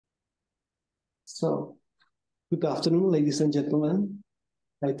So, good afternoon, ladies and gentlemen.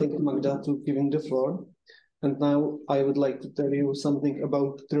 I thank Magda to giving the floor. And now I would like to tell you something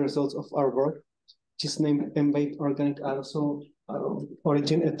about the results of our work, which is named Ambient Organic Aerosol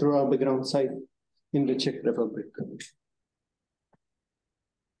Origin at Rural Background Site in the Czech Republic.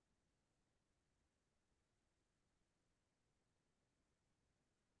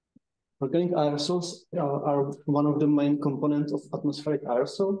 Organic aerosols are one of the main components of atmospheric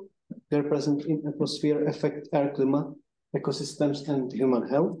aerosol. They're present in atmosphere, affect air climate, ecosystems, and human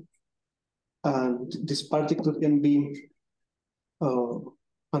health. And this particle can be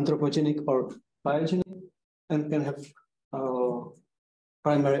anthropogenic or biogenic and can have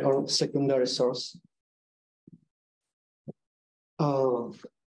primary or secondary source. The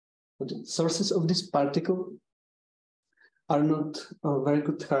sources of this particle are not very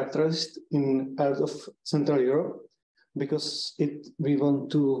good characterized in areas of Central Europe because we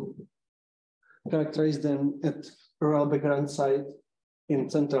want to characterize them at rural background site in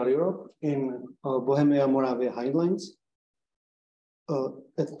Central Europe, in Bohemia, Moravia Highlands,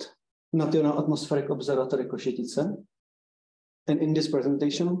 at National Atmospheric Observatory Košetice. And in this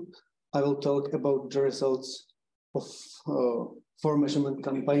presentation, I will talk about the results of 4 measurement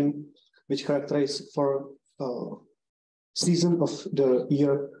campaign, which characterize for season of the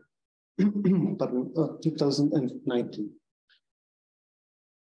year 2019.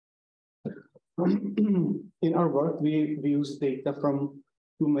 In our work, we use data from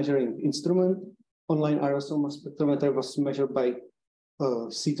 2 measuring instruments. Online aerosol mass spectrometer was measured by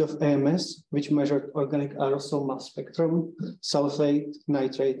seat of AMS, which measured organic aerosol mass spectrum, sulfate,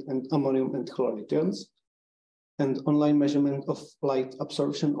 nitrate, and ammonium and chloride ions. And online measurement of light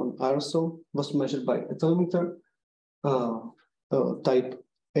absorption on aerosol was measured by ethylometer type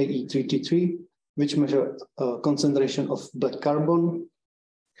AE3T3, which measure concentration of black carbon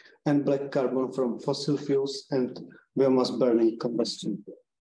and black carbon from fossil fuels and biomass burning combustion.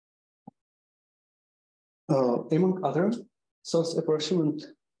 Among other, source apportionment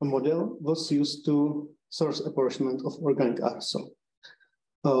model was used to source apportionment of organic aerosol.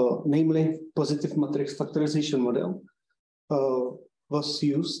 Namely, positive matrix factorization model was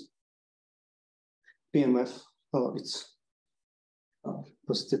used. PMF, it's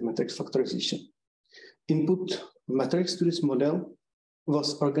positive matrix factorization. Input matrix to this model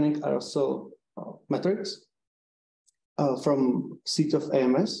was organic aerosol matrix from seat of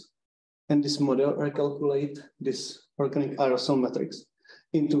AMS, and this model recalculate this organic aerosol matrix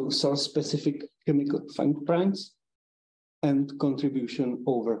into source-specific chemical fingerprints and contribution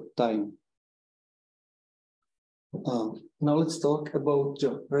over time. Now let's talk about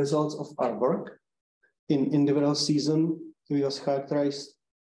the results of our work. In individual season, we was characterized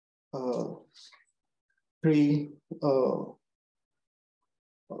 5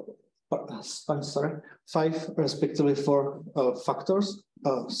 respectively 4 factors,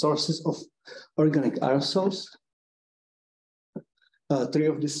 sources of organic aerosols. 3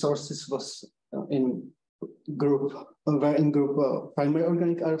 of these sources was in group primary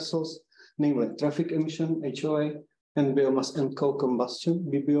organic aerosols, namely traffic emission, HOA, and biomass and coal combustion,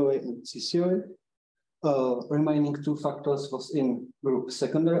 BBOA and CCOA. Remaining 2 factors was in group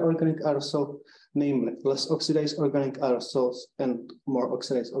secondary organic aerosol, namely less oxidized organic aerosols and more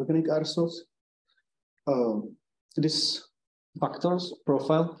oxidized organic aerosols. These factors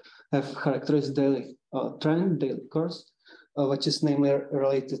profile have characterized daily trend, daily course, which is namely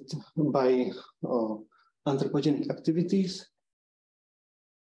related by anthropogenic activities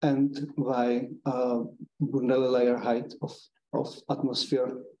and by boundary layer height of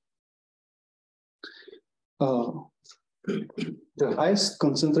atmosphere. The highest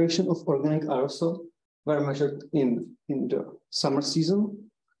concentration of organic aerosol were measured in the summer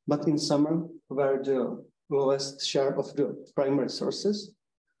season, but in summer were the lowest share of the primary sources.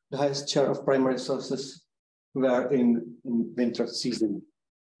 The highest share of primary sources were in winter season.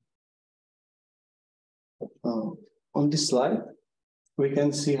 On this slide, we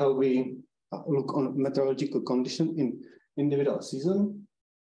can see how we look on meteorological condition in individual season.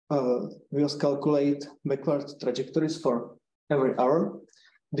 We also calculate backward trajectories for every hour.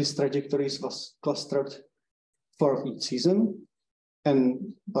 These trajectories was clustered for each season.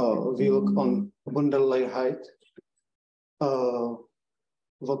 And we look on boundary layer height,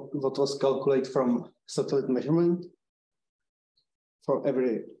 what was calculated from satellite measurement for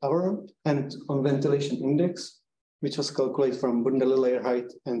every hour, and on ventilation index, which was calculated from boundary layer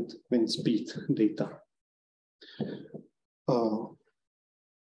height and wind speed data.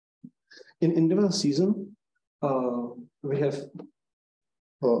 In individual season, we have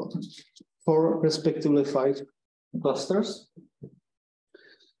 4 respectively 5 clusters.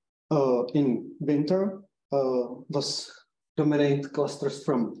 in winter was dominate clusters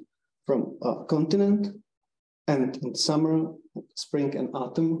from continent, and in summer, spring, and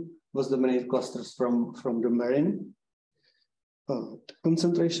autumn was dominate clusters from the marine. The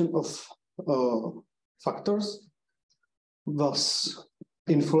concentration of factors was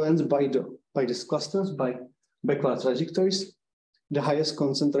influenced by these clusters by backward trajectories. The highest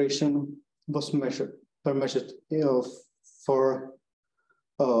concentration was measured for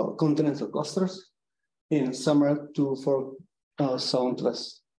continental clusters in summer for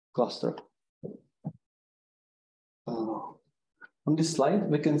southwest cluster. On this slide,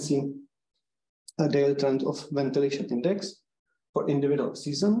 we can see a daily trend of ventilation index for individual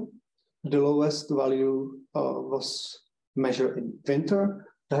season. The lowest value was measured in winter.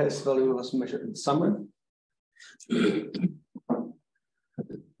 The highest value was measured in summer.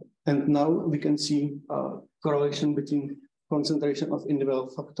 And now we can see a correlation between concentration of individual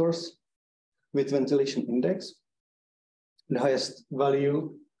factors with ventilation index. The highest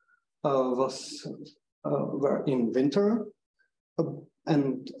value were in winter,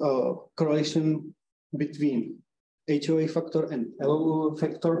 and correlation between HOA factor and LO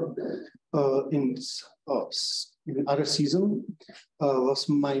factor in other season was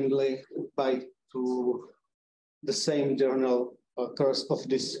mainly by the same journal curves of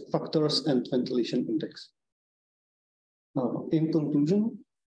these factors and ventilation index. In conclusion,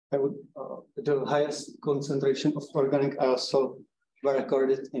 the highest concentration of organic aerosol were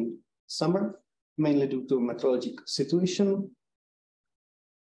recorded in summer, mainly due to meteorological situation.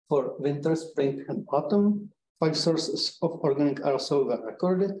 For winter, spring, and autumn, 5 sources of organic aerosol were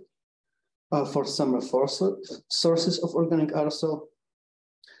recorded. For summer, 4 sources of organic aerosol.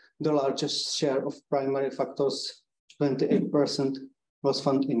 The largest share of primary factors, 28%, was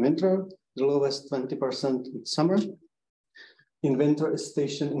found in winter, the lowest 20% in summer. In winter, is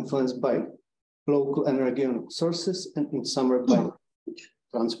station influenced by local and regional sources, and in summer by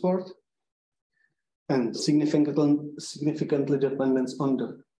transport. And significantly dependence on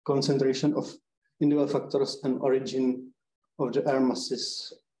the concentration of individual factors and origin of the air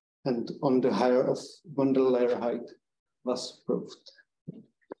masses and on the higher of bundle layer height was proved.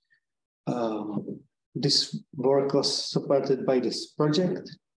 This work was supported by this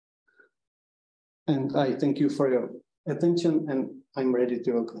project. And I thank you for your attention, and I'm ready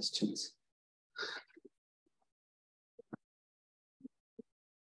to your questions.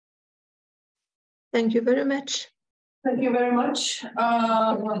 Thank you very much. Thank you very much.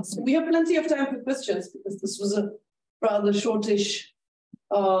 So we have plenty of time for questions because this was a rather shortish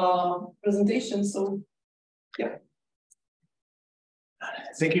presentation. So, yeah.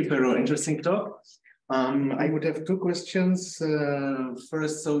 Thank you for your interesting talk. I would have 2 questions.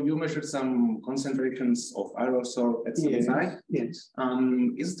 First, so you measured some concentrations of aerosol at some site. Yes.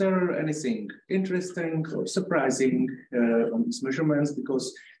 Is there anything interesting or surprising on these measurements?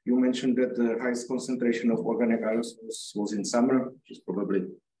 Because you mentioned that the highest concentration of organic aerosols was in summer, which is probably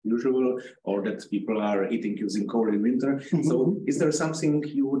usual, or that people are eating using coal in winter. Mm-hmm. So is there something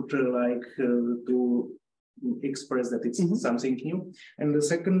you would like to express that it's something new? And the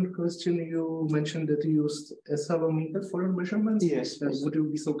second question, you mentioned that you used a salometer for your measurements. Yes. Would you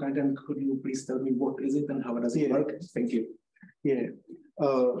be so kind and could you please tell me what is it and how does it work? Thank you. Yeah.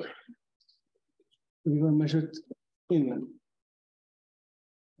 We were measured in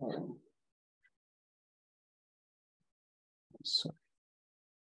sorry.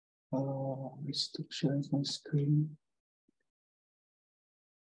 I stop sharing my screen.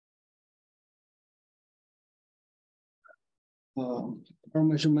 Our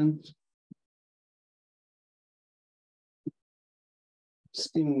measurement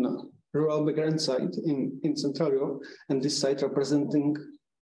in rural background site in Central Europe, and this site representing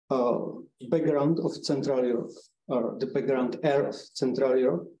background of Central Europe, or the background air of Central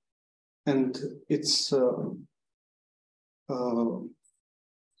Europe, and it's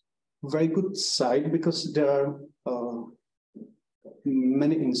very good site because there are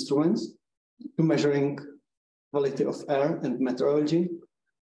many instruments to measuring quality of air and meteorology,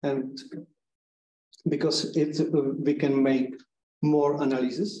 and because we can make more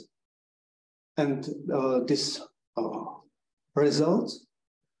analysis, and these results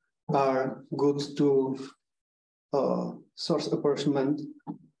are good to source apportionment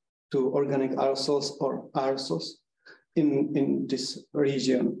to organic aerosols or aerosols in this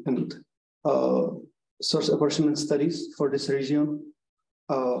region, and source apportionment studies for this region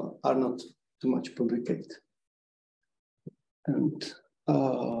are not too much publicated. And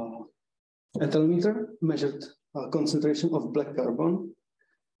a telemeter measured concentration of black carbon.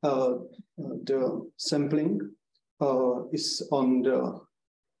 The sampling is on the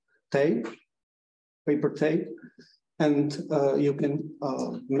tape, paper tape, and you can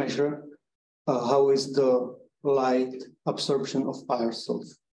measure how is the light absorption of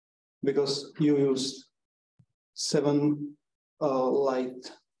aerosols, because you use 7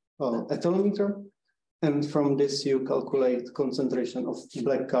 light ethylometer, and from this you calculate concentration of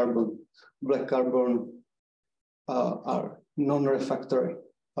black carbon. Black carbon are non-refractory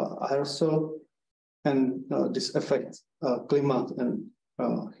aerosol, and this affects climate and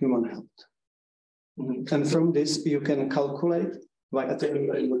human health. Mm-hmm. And from this you can calculate by a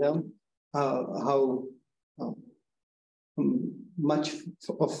technical model how much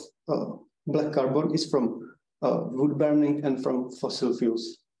of black carbon is from wood burning and from fossil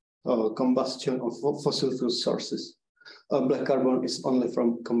fuels, combustion of fossil fuel sources. Black carbon is only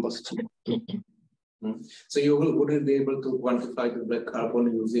from combustion. So you wouldn't be able to quantify the black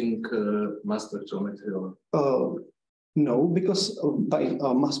carbon using mass spectrometry? No, because by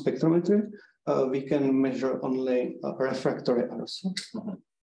mass spectrometry, we can measure only refractory aerosol. Mm-hmm.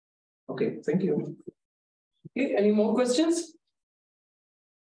 Okay, thank you. Okay, any more questions?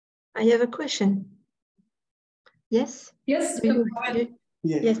 I have a question. Yes? Yes.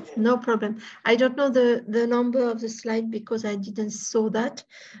 Yes, no problem. I don't know the number of the slide because I didn't saw that,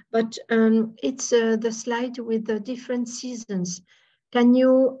 but it's the slide with the different seasons. Can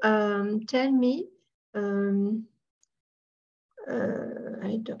you tell me?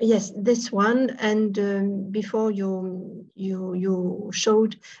 Yes, this one, and before you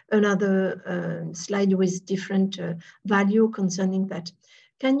showed another slide with different value concerning that.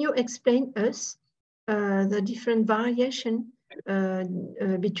 Can you explain us the different variation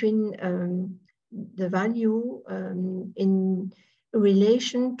between the value in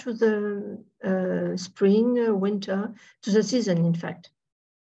relation to the spring, winter, to the season, in fact?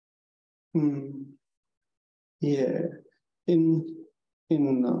 Yeah, in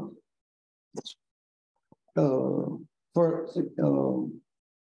winter,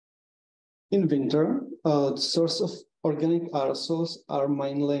 the source of organic aerosols are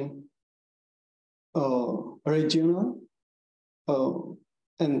mainly regional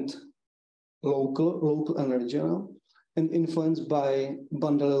and local and regional, and influenced by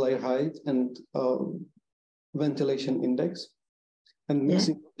boundary layer height and ventilation index, and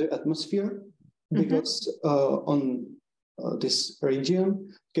mixing the atmosphere, because on this region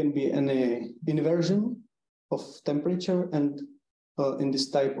can be any inversion of temperature, and in this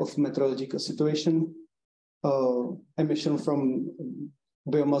type of meteorological situation, emission from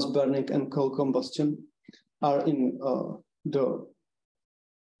biomass burning and coal combustion are in the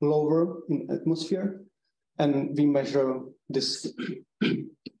lower in atmosphere, and we measure this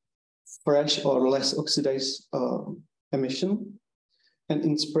fresh or less oxidized emission. And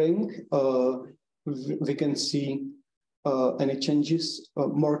in spring, we can see any changes,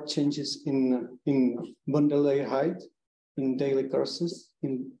 more changes in boundary layer height, in daily courses,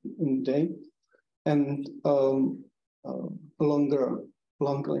 in day, and longer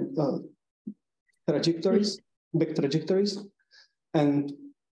trajectories, big trajectories, and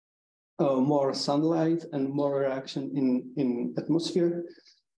more sunlight and more reaction in atmosphere,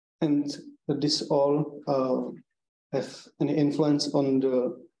 and this all have an influence on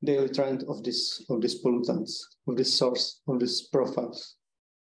the daily trend of these pollutants, of this source, of these profiles.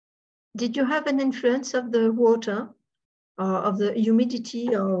 Did you have an influence of the water, or of the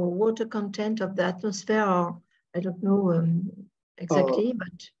humidity or water content of the atmosphere, or I don't know exactly,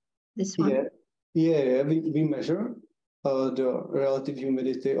 but this one? Yeah, we measure the relative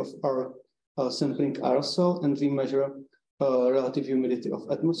humidity of our sampling aerosol, and we measure relative humidity of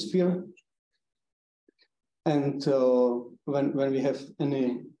atmosphere. And when we have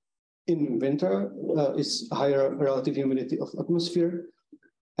any, in winter, is higher relative humidity of atmosphere,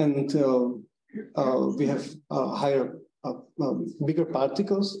 and we have higher, bigger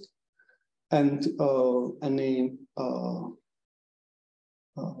particles, and any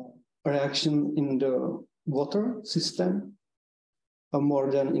reaction in the water system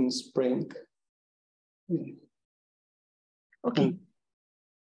more than in spring. Okay.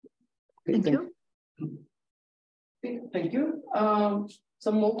 Thank you. Thank you.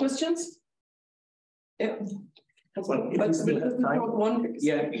 Some more questions? Yeah. Well,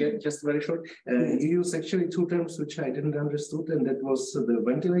 just very short. You use actually two terms which I didn't understand, and that was the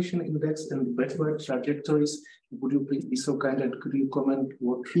ventilation index and backward trajectories. Would you please be so kind and could you comment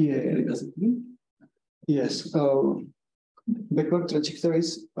what does it mean? Yes, backward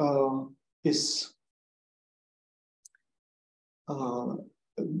trajectories is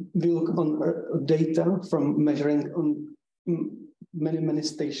we look on data from measuring on many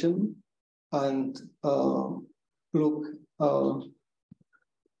stations, and look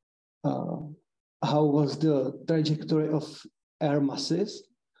how was the trajectory of air masses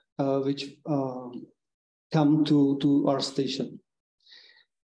which come to our station.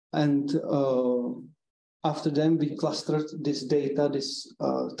 And after then, we clustered this data, these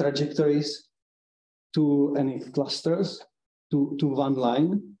trajectories to any clusters, to one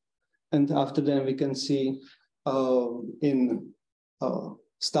line. And after then, we can see in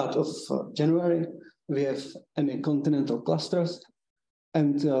start of January, we have any continental clusters.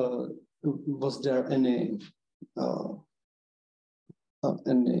 And was there any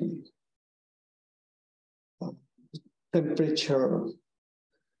temperature?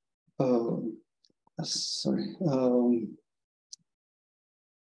 Sorry.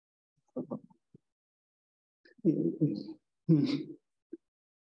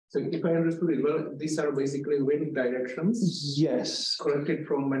 So if I understood it well, these are basically wind directions. Yes. Collected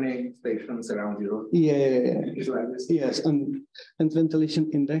from many stations around Europe. Yeah. It's like this. Yes, and ventilation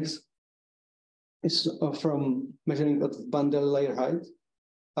index is from measuring of bundle layer height.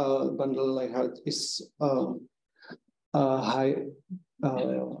 Bundle layer height is high.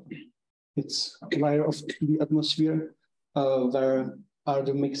 It's layer of the atmosphere where are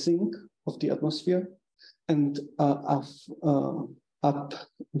the mixing of the atmosphere, and up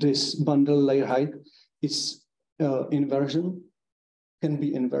this bundle layer height is inversion, can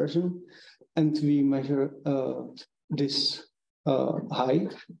be inversion, and we measure this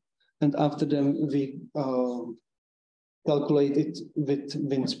height, and after then we calculate it with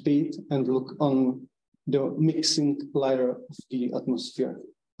wind speed and look on the mixing layer of the atmosphere.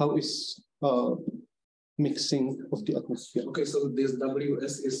 How is mixing of the atmosphere? Okay, so this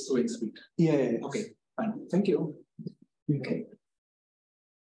WS is wind speed. Yeah. Okay, fine. Thank you. Okay.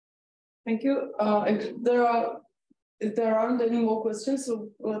 Thank you. If there aren't any more questions, so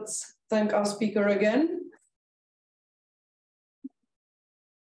let's thank our speaker again.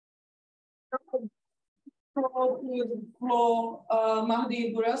 For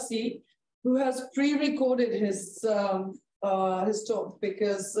Mahdi Bourassi, who has pre-recorded his talk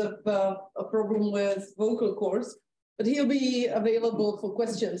because of a problem with vocal cords, but he'll be available for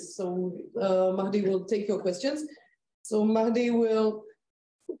questions. So Mahdi will take your questions. So Mahdi will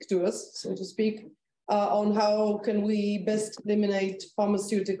talk to us, so to speak, on how can we best eliminate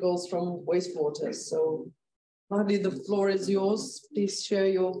pharmaceuticals from wastewater. So Mahdi, the floor is yours. Please share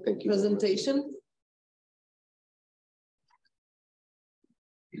your presentation.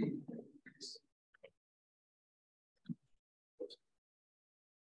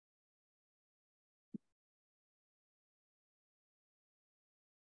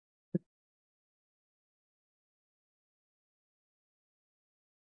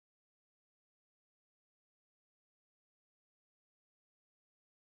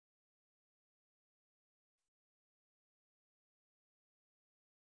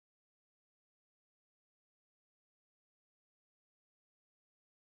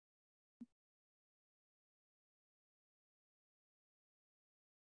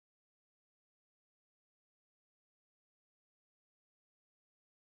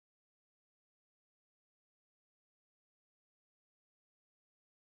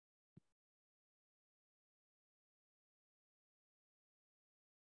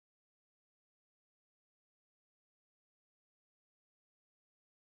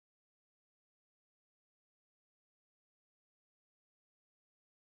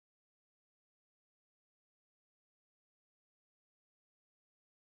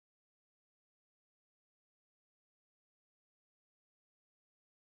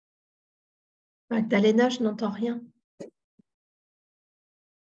 Magdalena, je n'entends rien.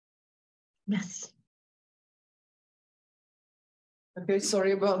 Merci. Okay,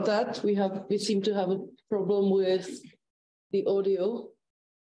 sorry about that. We seem to have a problem with the audio.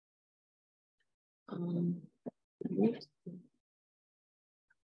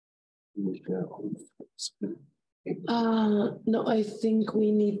 No, I think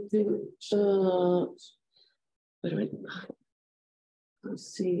we need to. Wait a minute. Let's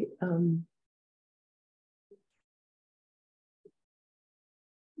see.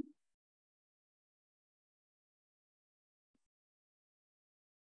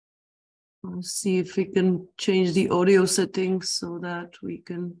 I'll see if we can change the audio settings so that we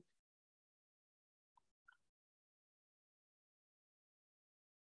can.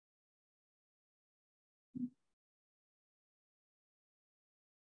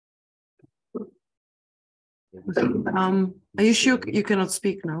 Are you sure you cannot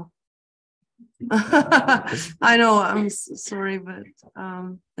speak now? I know, I'm sorry, but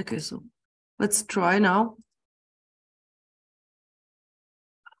okay, so let's try now.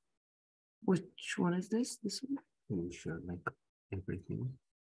 Which one is this? This one? Can you share like everything?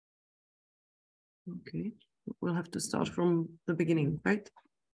 Okay, we'll have to start from the beginning, right?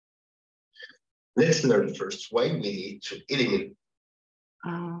 Let's learn first why we need to eliminate.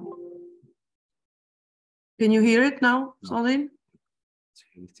 Can you hear it now, Sondin?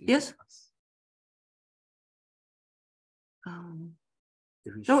 Yes?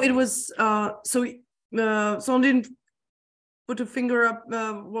 No, it was, Sondin put a finger up,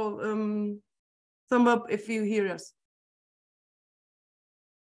 thumb up if you hear us.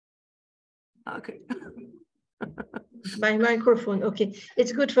 Okay. My microphone, okay.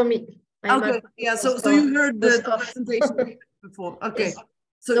 It's good for me. Okay, yeah, so you heard the presentation before. Okay, yes.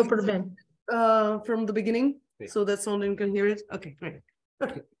 So no problem. From the beginning, so that Sondin can hear it. Okay, great.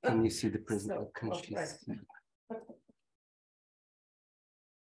 Can you see the presentation?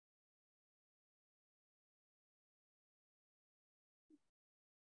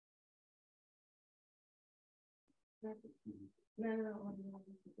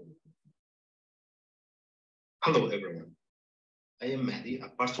 Hello, everyone. I am Mahdi, a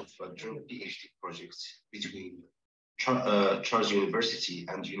part of a joint PhD project between Charles University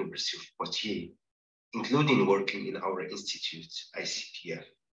and University of Poitiers, including working in our institute, ICPF.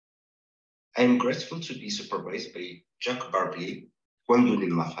 I am grateful to be supervised by Jacques Barbier,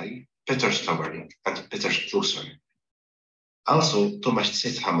 Gwendolyn Lafay, Peter Stavary, and Peter Clausen. Also,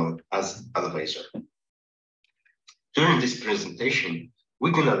 Vojtěch Hamala as advisor. During this presentation,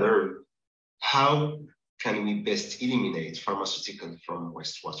 we're gonna learn how can we best eliminate pharmaceuticals from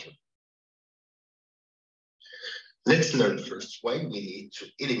wastewater. Let's learn first why we need to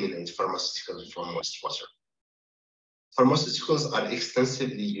eliminate pharmaceuticals from wastewater. Pharmaceuticals are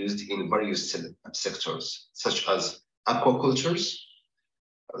extensively used in various sectors, such as aquacultures,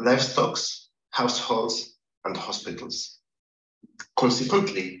 livestock, households, and hospitals.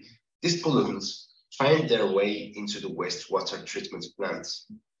 Consequently, these pollutants find their way into the wastewater treatment plants,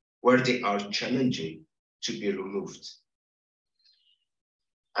 where they are challenging to be removed.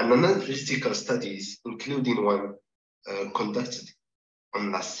 Analytical studies, including one conducted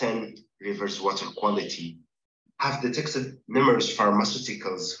on La Seine River's water quality, have detected numerous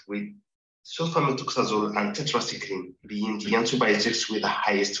pharmaceuticals, with sulfamethoxazole and tetracycline being the antibiotics with the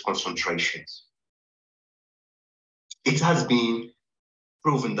highest concentrations. It has been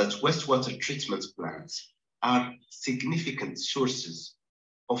proven that wastewater treatment plants are significant sources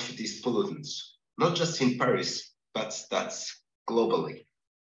of these pollutants, not just in Paris, but that's globally.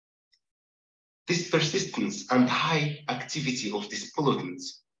 This persistence and high activity of these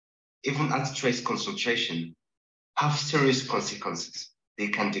pollutants, even at trace concentration, have serious consequences. They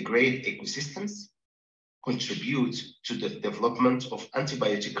can degrade ecosystems, contribute to the development of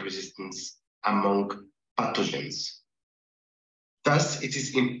antibiotic resistance among pathogens. Thus, it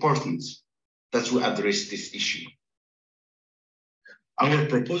is important that we address this issue. Our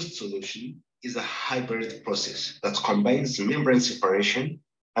proposed solution is a hybrid process that combines membrane separation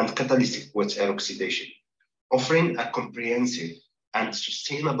and catalytic wet air oxidation, offering a comprehensive and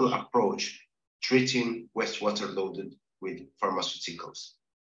sustainable approach treating wastewater loaded with pharmaceuticals.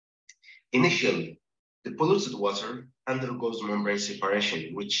 Initially, the polluted water undergoes membrane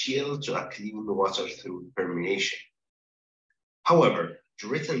separation, which yields to a clean water through permeation. However, the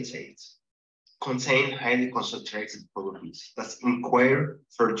retentate contain highly concentrated pollutants that require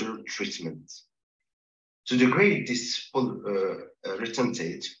further treatment. To degrade this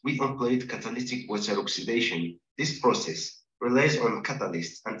retentate, we employed catalytic wet air oxidation. This process relies on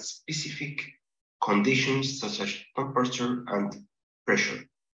catalysts and specific conditions such as temperature and pressure.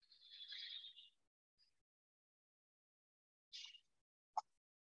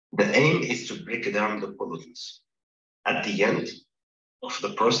 The aim is to break down the pollutants. At the end of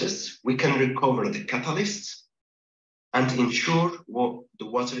the process, we can recover the catalysts and ensure the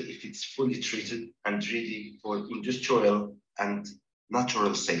water if it's fully treated and ready for industrial and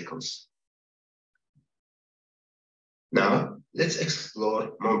natural cycles. Now, let's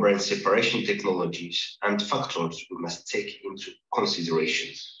explore membrane separation technologies and factors we must take into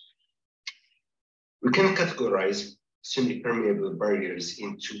consideration. We can categorize semi-permeable barriers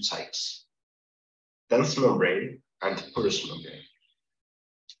in two types: dense membrane and porous membrane.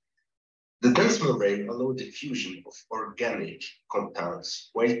 The dense membrane allows the fusion of organic compounds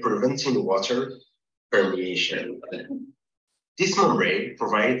while preventing water permeation. This membrane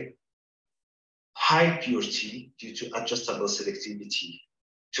provides high purity due to adjustable selectivity,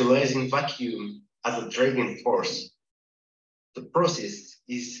 utilizing vacuum as a driving force. The process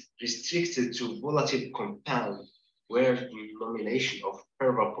is restricted to volatile compounds where the nomination of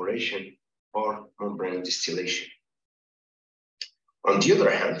pervaporation or membrane distillation. On the other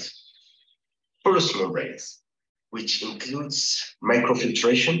hand, porous membranes, which includes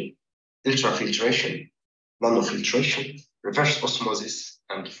microfiltration, ultrafiltration, nanofiltration, reverse osmosis,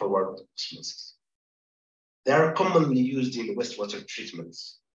 and forward osmosis. They are commonly used in wastewater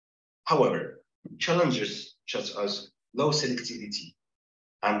treatments. However, challenges such as low selectivity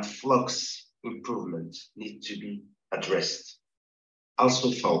and flux improvement need to be addressed. Also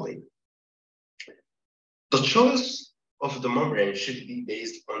following. The choice of the membrane should be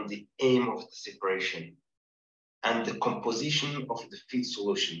based on the aim of the separation and the composition of the feed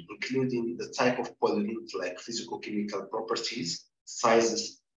solution, including the type of pollutant like physicochemical properties,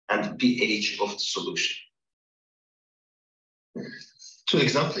 sizes, and pH of the solution. To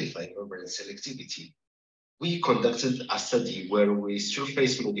exemplify membrane selectivity, we conducted a study where we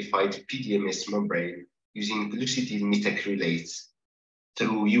surface modified PDMS membrane using glucidyl methacrylates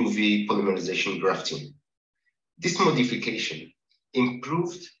through UV polymerization grafting. This modification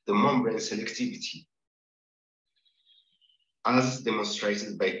improved the membrane selectivity as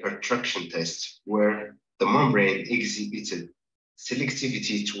demonstrated by pertraction tests where the membrane exhibited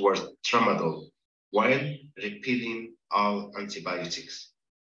selectivity toward tramadol while repelling all antibiotics.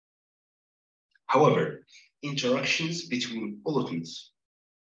 However, interactions between pollutants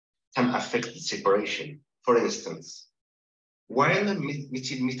can affect the separation. For instance, while a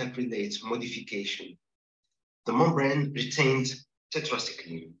methyl methacrylate modification, the membrane retained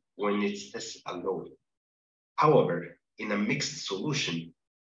tetracycline when it's tested alone. However, in a mixed solution,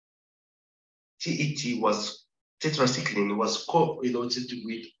 tetracycline was co-reloaded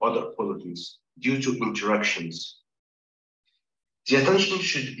with other pollutants due to interactions. The attention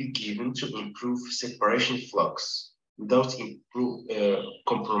should be given to improve separation flux without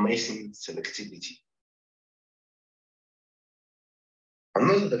compromising selectivity.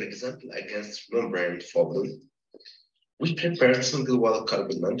 Another example against membrane following, we prepared single-wall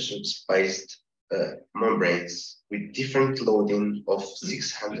carbon nanotubes-based membranes with different loading of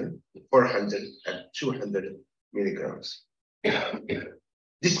 600, 400, and 200 milligrams.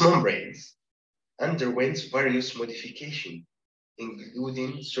 These membranes underwent various modifications,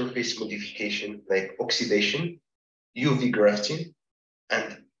 including surface modification like oxidation, UV grafting,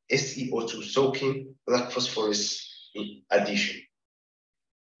 and SeO2 soaking black phosphorus addition.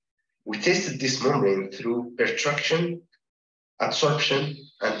 We tested this membrane through pertraction, adsorption,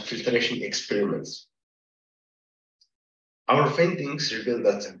 and filtration experiments. Our findings revealed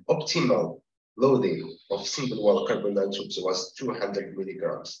that optimal loading of single-wall carbon nanotubes was 200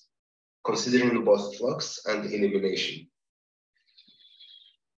 milligrams, considering both flux and elimination.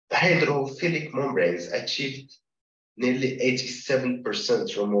 The hydrophilic membranes achieved nearly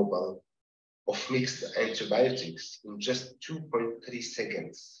 87% removal of mixed antibiotics in just 2.3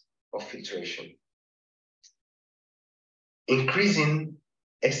 seconds of filtration. Increasing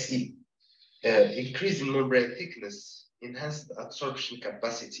membrane thickness enhanced the absorption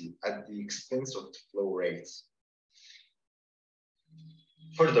capacity at the expense of the flow rates.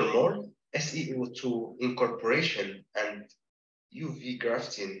 Furthermore, SeO2 incorporation and UV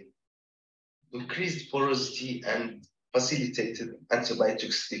grafting increased porosity and facilitated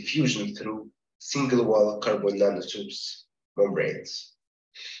antibiotics diffusion through single-wall carbon nanotubes membranes.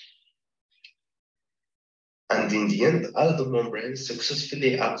 And in the end, all the membranes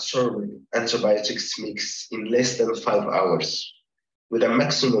successfully absorbed antibiotics mix in less than 5 hours, with a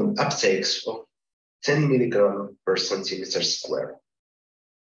maximum uptakes of 10 milligrams per centimeter square.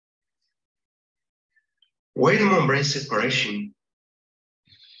 While membrane separation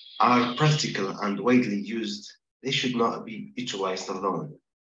are practical and widely used, they should not be utilized alone.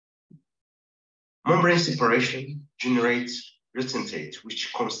 Membrane separation generates retentate,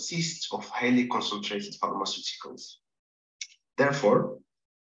 which consists of highly concentrated pharmaceuticals. Therefore,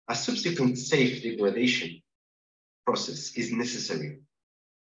 a subsequent safe degradation process is necessary,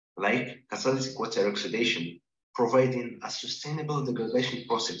 like catalytic water oxidation, providing a sustainable degradation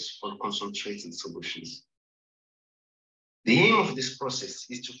process for concentrated solutions. The aim of this process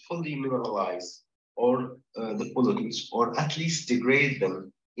is to fully mineralize the pollutants, or at least degrade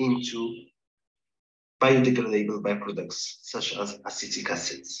them into biodegradable byproducts, such as acetic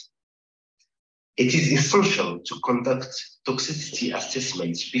acids. It is essential to conduct toxicity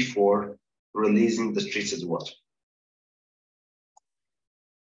assessments before releasing the treated water.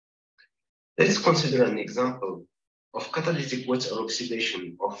 Let's consider an example of catalytic water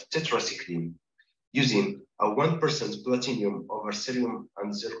oxidation of tetracycline using a 1% platinum over cerium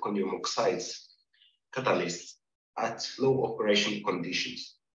and zirconium oxides catalyst at low operation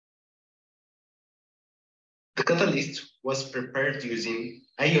conditions. The catalyst was prepared using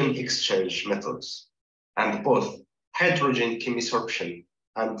ion exchange methods, and both hydrogen chemisorption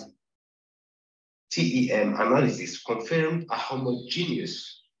and TEM analysis confirmed a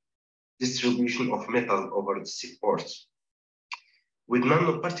homogeneous distribution of metal over the support, with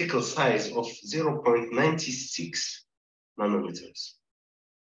nanoparticle size of 0.96 nanometers.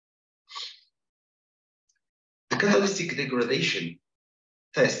 The catalytic degradation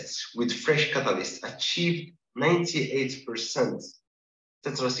tests with fresh catalyst achieved 98%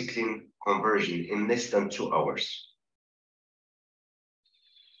 tetracycline conversion in less than 2 hours.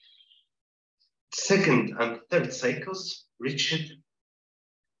 Second and third cycles reached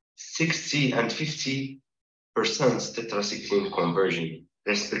 60 and 50% tetracycline conversion,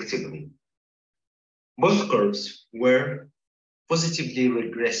 respectively. Both curves were positively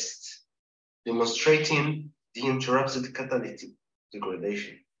regressed, demonstrating the interrupted catalytic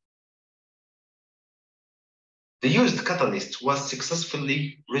degradation. The used catalyst was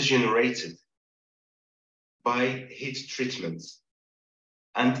successfully regenerated by heat treatment,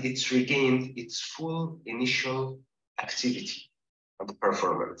 and it regained its full initial activity and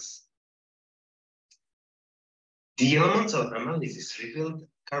performance. The elemental analysis revealed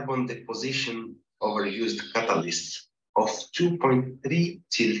carbon deposition over used catalysts of 2.3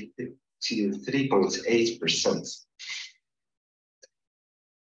 till 3.8%.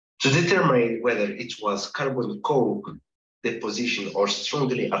 To determine whether it was carbon coke deposition or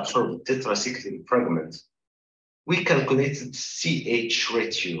strongly absorbed tetracycline fragment, we calculated CH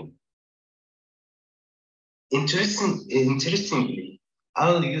ratio. Interestingly,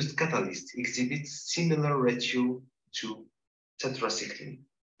 all used catalysts exhibit similar ratio to tetracycline,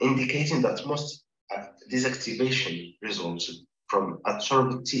 indicating that most deactivation resulted from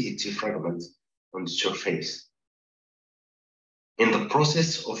absorbed TET fragments on the surface in the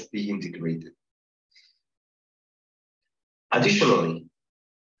process of being degraded. Additionally,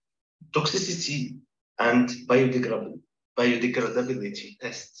 toxicity and biodegradability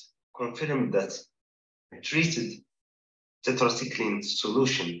tests confirmed that treated tetracycline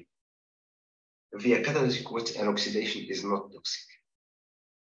solution via catalytic wet oxidation is not toxic.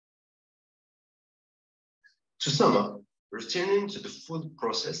 To sum up, returning to the full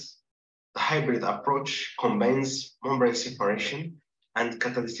process, the hybrid approach combines membrane separation and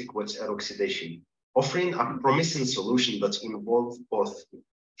catalytic wet oxidation, offering a promising solution that involves both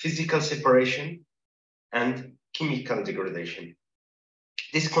physical separation and chemical degradation.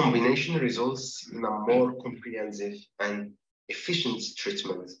 This combination results in a more comprehensive and efficient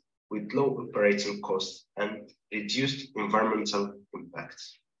treatment with low operating costs and reduced environmental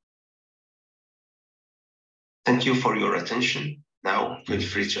impacts. Thank you for your attention. Now, feel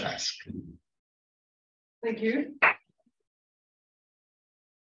free to ask. Thank you.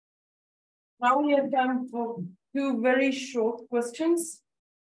 Now we have time for 2 very short questions.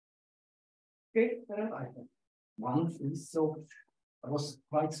 Okay. One is, so I was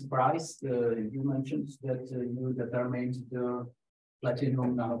quite surprised. You mentioned that you determined the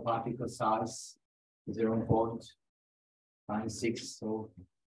platinum nanoparticle size 0.96. So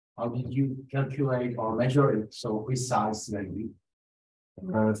how did you calculate or measure it so precisely?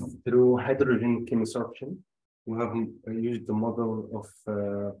 Through hydrogen chemisorption, we have used the model of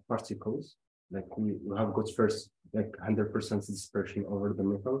particles. Like we have got first like 100% dispersion over the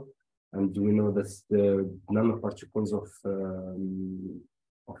metal, and we know that the nanoparticles of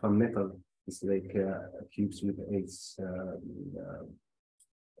a metal is like cubes with 8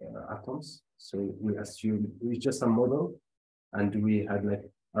 atoms. So we assume it's just a model, and we had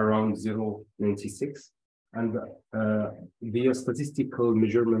like around 0.96. And the statistical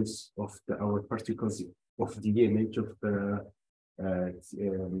measurements of our particles of the image of the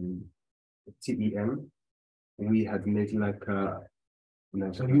TEM, we had made like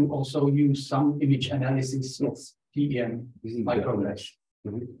so you also use some image analysis of TEM micromesh.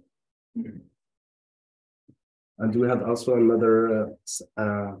 And we had also another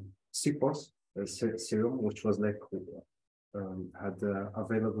sequence serum, which was like had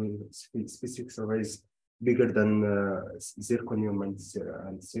available specific arrays bigger than zirconium and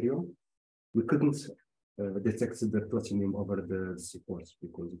cerium. We couldn't detect the platinum over the sequence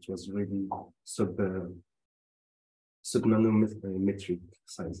because it was really sub-nanometric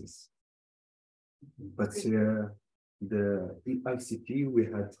sizes. But the ICP, we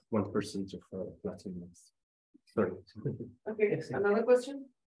had 1% of platinum. Sorry. Okay, another question?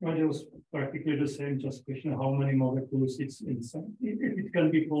 Well, it was practically the same, just question how many molecules it's inside. It can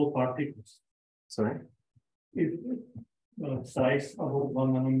be 4 particles. Sorry? If size about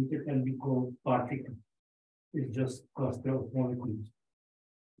 1 nanometer can be called particle. It's just cluster of molecules.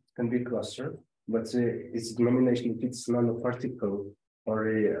 It can be a cluster, but its denomination, if it's nanoparticle or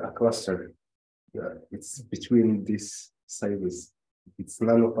a cluster, it's between these sizes. It's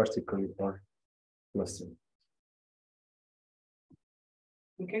nanoparticle or cluster.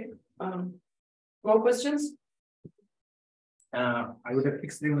 Okay. More questions? I would have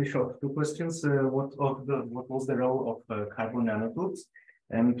extremely short two questions. What was the role of carbon nanotubes,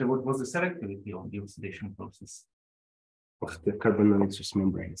 and what was the selectivity of the oxidation process of the carbon nanotubes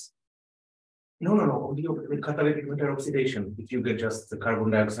membranes? No, the catalytic matter oxidation. If you get just the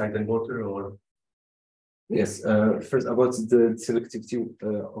carbon dioxide and water, or yes. First, about the selectivity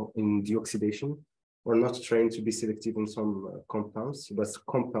in the oxidation. We're not trained to be selective on some compounds, but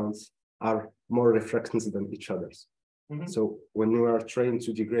compounds are more refractants than each others. So when we are trained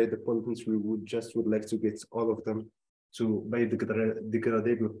to degrade the pollutants, we would like to get all of them to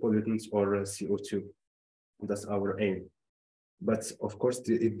biodegradable pollutants or CO2. That's our aim. But of course,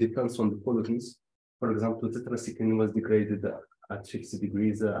 it depends on the pollutants. For example, tetracycline was degraded at 60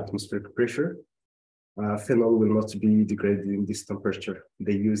 degrees atmospheric pressure. Phenol will not be degraded in this temperature.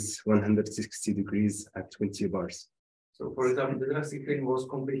 They use 160 degrees at 20 bars. So, for example, the tetracycline was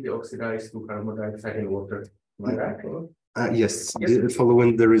completely oxidized to carbon dioxide and water. Am I right? Yes.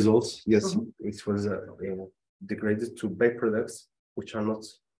 Following the results, yes, it was degraded to byproducts, which are not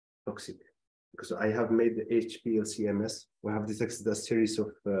toxic. Because I have made the HPLC-MS, we have detected a series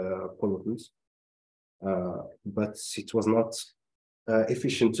of pollutants, but it was not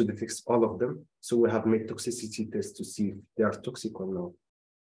efficient to detect all of them. So we have made toxicity tests to see if they are toxic or not.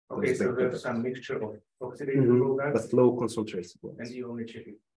 Okay, so there's some mixture of oxidative products, but low concentrates. And you only check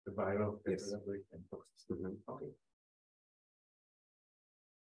the viral, yes, and toxicity. Okay.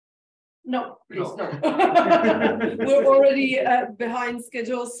 No, please, no. We're already behind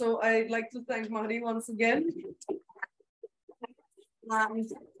schedule, so I'd like to thank Mahdi once again. And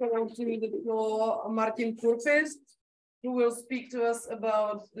to the floor, Martin Kurfiřt, who will speak to us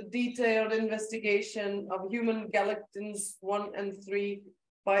about the detailed investigation of human galectins 1 and 3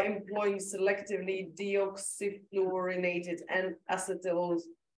 by employing selectively deoxyfluorinated and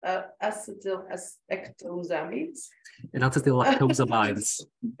acetylactosamines. N-acetyllactosamines.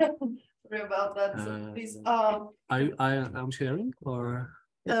 Sorry about that. Please. I'm sharing, or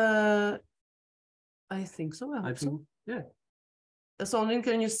I think so. I think, yeah. Sondrin,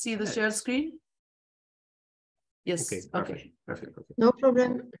 can you see the share screen? Yes. Okay. Perfect. No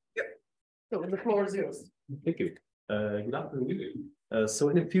problem. Yeah. So the floor is yours. Thank you. Good afternoon. So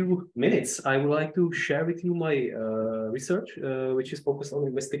in a few minutes, I would like to share with you my research, which is focused on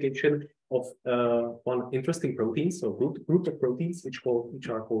investigation of one interesting protein, so group of proteins which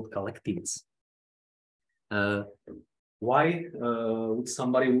are called galectins. Why would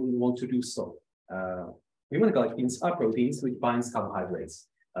somebody want to do so? Human galectins are proteins which binds carbohydrates.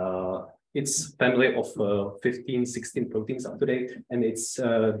 It's family of 15, 16 proteins up to date, and its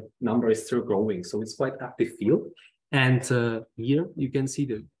number is still growing. So it's quite active field. And here you can see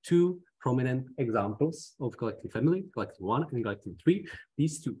the two prominent examples of galectin family, galectin 1 and galectin 3.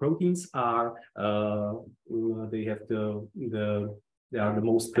 These two proteins are they are the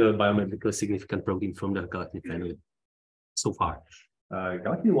most biometrically significant protein from the galectin family so far.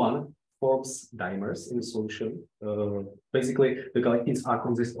 Galectin 1 forms dimers in the solution. Basically, the galectins are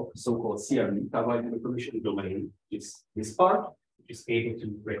consist of so-called CRD, carbohydrate recognition domain. It's this part which is able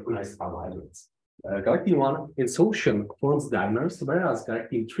to recognize carbohydrates. Galectin 1 in solution forms dimers, whereas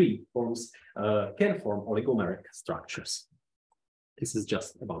galectin 3 can form oligomeric structures. This is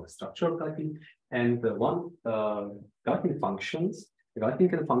just about the structure of galectin. And galectin functions. The galectin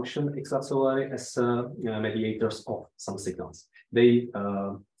can function extracellularly as mediators of some signals. They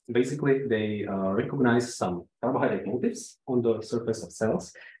recognize some carbohydrate motifs on the surface of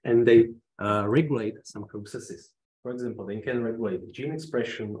cells, and they regulate some processes. For example, they can regulate gene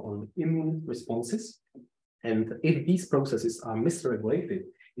expression on immune responses. And if these processes are misregulated,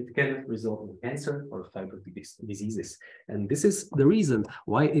 it can result in cancer or fibrotic diseases. And this is the reason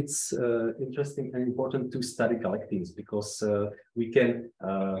why it's interesting and important to study galectins, because we can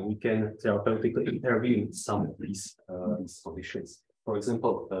therapeutically intervene in some of these conditions. For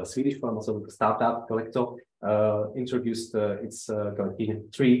example, Swedish pharmaceutical startup Galecto introduced its galectin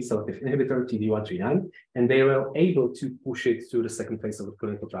 3 selective inhibitor TD139, and they were able to push it to the second phase of the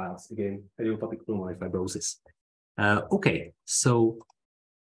clinical trials, again, idiopathic pulmonary fibrosis. Okay, so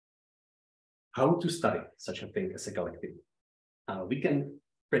how to study such a thing as a galectin? We can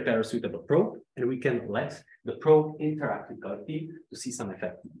prepare a suitable probe, and we can let the probe interact with galectin to see some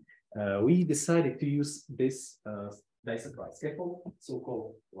effect. We decided to use this disaccharide scaffold,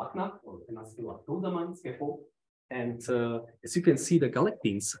 so-called LACNA or N-acetyllactosamine scaffold. And as you can see, the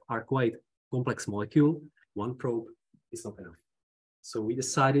galectins are quite complex molecule. One probe is not enough. So we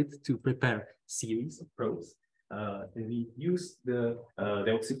decided to prepare series of probes, and we used the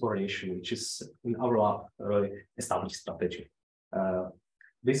deoxyfluorination, which is in our lab a really established strategy.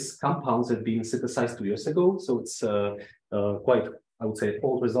 These compounds have been synthesized 2 years ago, so it's quite, I would say,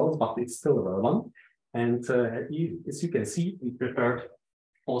 old results, but it's still relevant. And as you can see, we prepared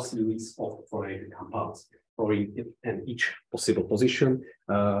all series of fluorinated compounds, fluorine in each possible position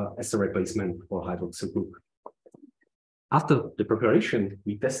as a replacement for hydroxyl group. After the preparation,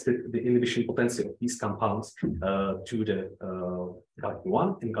 we tested the inhibition potential of these compounds to the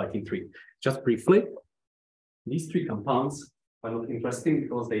galectin-1 and galectin-3. Just briefly, these three compounds are not interesting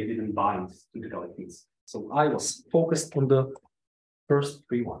because they didn't bind to the galectins. So I was focused on the first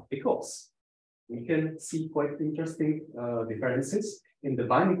three ones because we can see quite interesting differences in the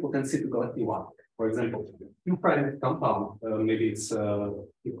binding potency to galectin-1. For example, 2' compound, maybe it's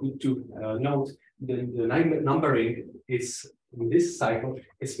good to note the numbering is in this cycle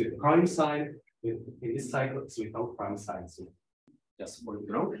is with prime side, in this cycle it's without prime side. So just for you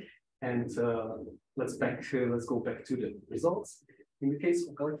to know. And let's go back to the results. In the case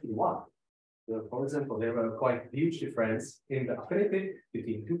of galectin-1, for example, there were quite huge difference in the affinity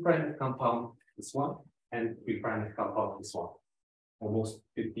between 2' compound, this one, and 3' compound, this one. Almost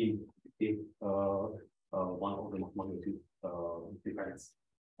 15, one of the magnitude difference.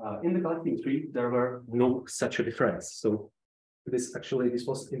 In the galectin-3, there were no such a difference. So this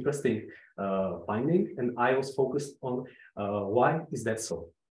was interesting finding, and I was focused on why is that so.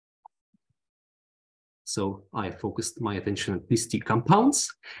 So I focused my attention on these two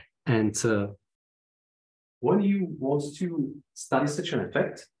compounds, and when you want to study such an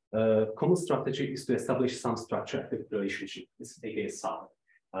effect, common strategy is to establish some structure-active relationship. This is aka SAR.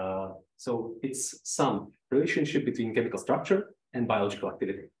 So it's some relationship between chemical structure and biological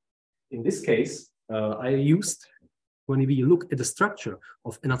activity. In this case, I used, when we look at the structure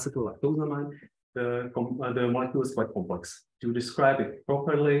of N-acetyllactosamine, the molecule is quite complex. To describe it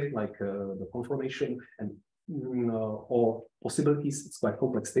properly, like the conformation and or possibilities, it's quite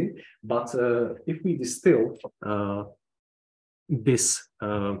complex thing. But if we distill this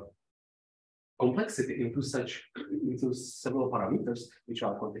complexity into several parameters which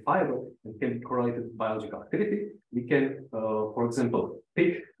are quantifiable and can be correlated with biological activity, we can, for example,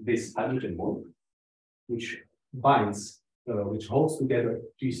 pick this hydrogen bond, which binds, which holds together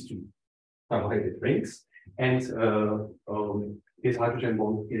these two carbohydrate rings, and this hydrogen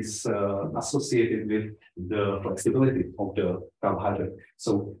bond is associated with the flexibility of the carbohydrate.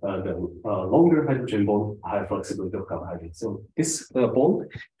 So the longer hydrogen bond, higher flexibility of carbohydrate. So this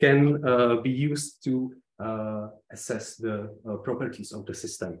bond can be used to assess the properties of the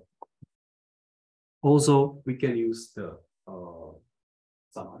system. Also, we can use the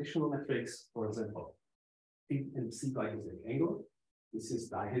some additional metrics, for example, P and C glycosidic angle. This is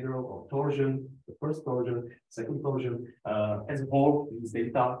dihedral or torsion, the first torsion, second torsion. As a whole, these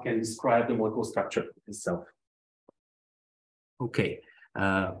data can describe the molecular structure itself. Okay,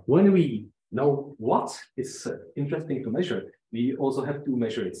 when we know what is interesting to measure, we also have to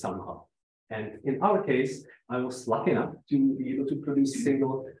measure it somehow. And in our case, I was lucky enough to be able to produce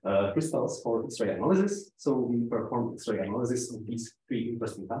single crystals for X-ray analysis. So we performed X-ray analysis of these three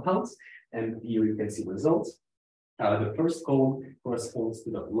interesting compounds, and here you can see the results. The first column corresponds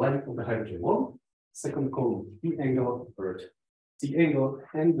to the length of the hydrogen bond. Second column, P angle, third, T angle,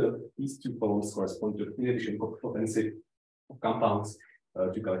 and these two columns correspond to the inhibition potency of compounds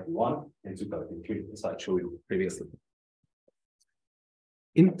to galectin-1 and to galectin-3, as I showed you previously.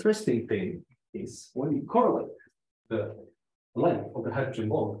 Interesting thing is when we correlate the length of the hydrogen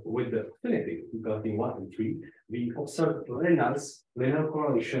bond with the affinity to galectin-1 and 3, we observe very nice linear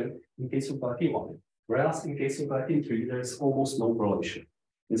correlation in case of galectin-1. Whereas in case of galectin-3, there is almost no correlation.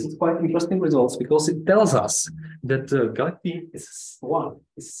 This is quite interesting results because it tells us that galectin-1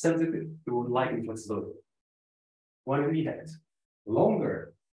 is sensitive to light inflexibility. When we had long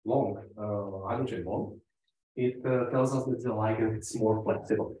hydrogen bond, it tells us that the ligand is more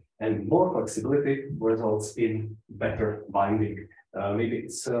flexible, and more flexibility results in better binding. Maybe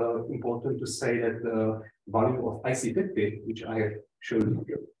it's important to say that the value of IC50, which I have shown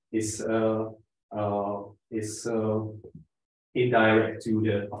here, is indirect to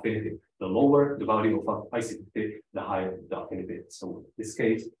the affinity. The lower the value of IC50, the higher the affinity. So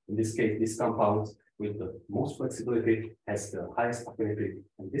in this case, this compound with the most flexibility has the highest affinity,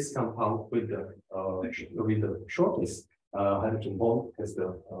 and this compound with the shortest hydrogen bond has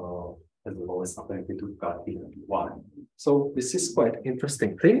the lowest affinity to galectin-1. So this is quite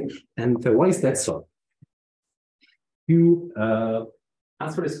interesting thing. And why is that so? You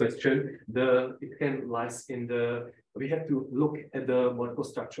answer this question, it can lies in we have to look at the molecular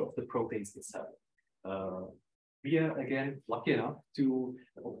structure of the proteins itself. We are again lucky enough to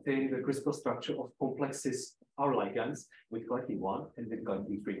obtain the crystal structure of complexes our ligands with galectin-1 and with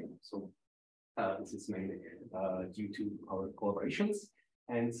galectin-3. So this is mainly due to our collaborations.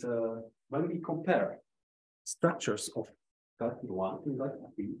 And when we compare structures of galectin-1 and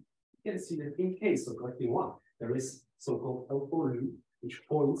galectin-3, you can see that in case of galectin-1, there is so-called L4 loop, which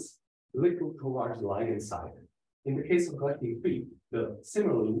points a little towards the ligand side. In the case of galectin-3, the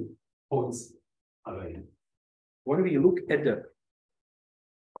similar loop points away. When we look at the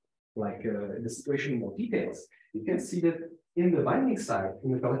the situation in more details, you can see that in the binding side,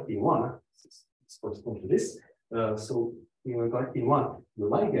 in the galectin-1, it's correspond to this. So in the galectin-1, the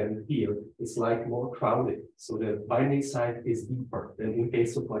ligand here is like more crowded. So the binding side is deeper than in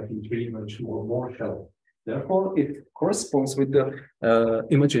case of galectin-3, much more shallow. Therefore, it corresponds with the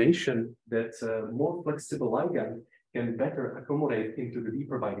imagination that more flexible ligand can better accommodate into the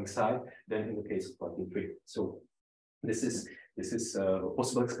deeper binding side than in the case of galectin-3. So this is a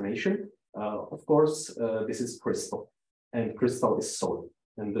possible explanation. Of course, this is crystal, and crystal is solid,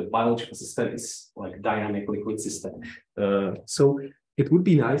 and the biological system is like dynamic liquid system. So it would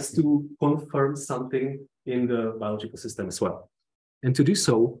be nice to confirm something in the biological system as well. And to do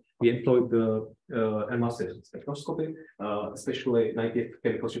so, we employed the N-acetyllactosamines spectroscopy, especially 90th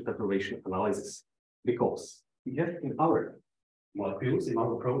chemical shift perturbation analysis, because we have in our molecules, in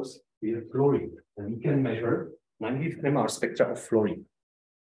our probes, we have fluorine, and we can measure 90th NMR spectra of fluorine.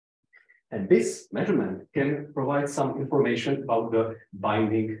 And this measurement can provide some information about the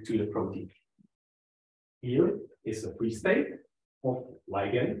binding to the protein. Here is the free state of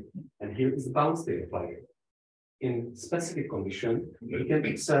ligand, and here is the bound state of ligand. In specific condition, we can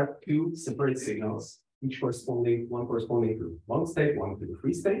observe two separate signals, each one corresponding to one state, one to the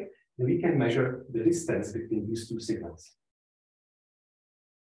free state, and we can measure the distance between these two signals.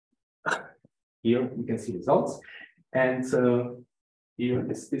 Here we can see results, and here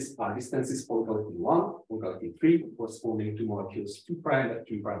this distances for galectin-1, for galectin-3, corresponding to molecules 2' and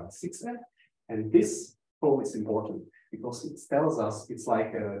 3' and 6', and this probe is important because it tells us it's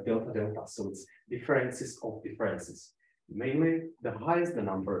like a delta-delta, so it's differences of differences. Mainly, the higher the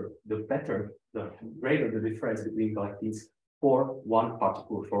number, the better, the greater the difference between galectins for one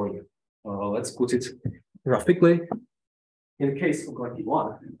particular fluorine. Let's put it graphically. In the case of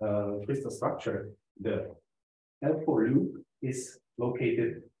galectin-1 crystal structure, the L4 loop is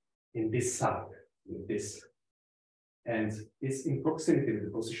located in this side, with this, and is in proximity with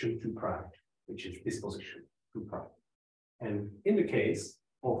the position 2', which is this position 2'. And in the case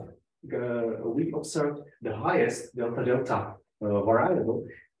of, we observed the highest delta-delta variable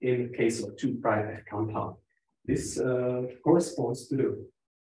in the case of 2' F compound. This corresponds to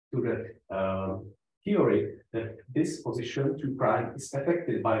the theory that this position 2' is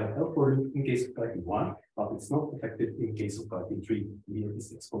affected by the L4 loop in case of galectin-1, but it's not affected in case of galectin-3. Here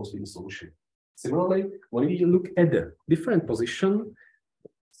is exposed in the solution. Similarly, when we look at the different position,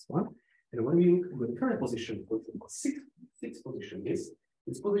 this one, and when we look at the different position, for example, sixth position,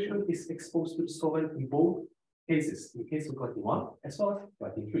 this position is exposed to the solvent in both cases, in case of galectin-1 as well as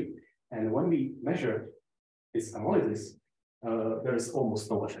galectin-3. And when we measure this analysis, there is almost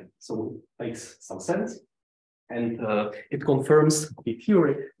no effect. So it makes some sense. And it confirms the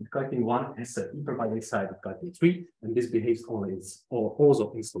theory that galectin-1 has a deeper binding side of galectin-3, and this behaves only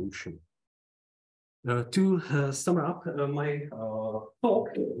also in solution. To sum up my talk,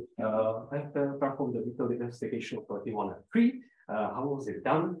 I've performed the detailed investigation of galectin-1 and 3. How was it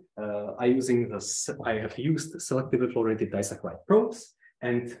done? I have used selectively fluorinated disaccharide probes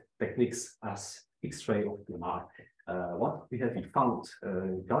and techniques as X-ray of PMR. What we have found,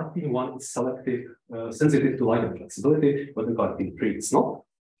 galectin-1 is selective, sensitive to ligand flexibility, but the galectin-3 is not.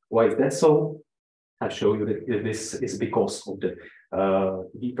 Why is that so? I'll show you that this is because of the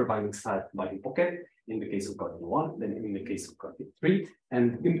deeper binding side binding pocket in the case of galectin-1 than in the case of galectin-3.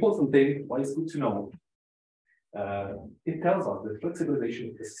 And important thing, why it's good to know, it tells us that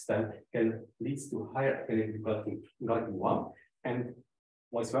flexibilization of the system can lead to higher affinity to galectin-1, and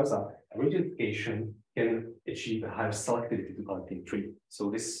vice versa. Rigidification can achieve a higher selectivity to galectin-3. So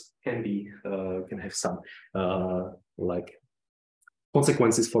this can have some like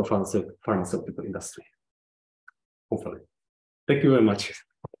consequences for pharmaceutical industry. Hopefully. Thank you very much.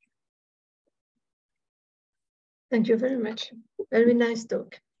 Thank you very much. Very nice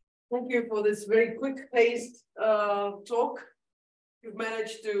talk. Thank you for this very quick-paced talk. You've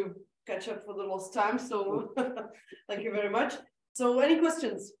managed to catch up for the lost time, so thank you very much. So any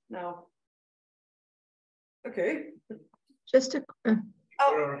questions now? Okay. Just a...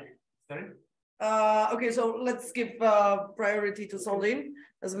 okay, so let's give priority to Sandrine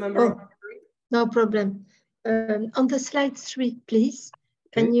as a member of the jury. No problem. On the slide 3, please.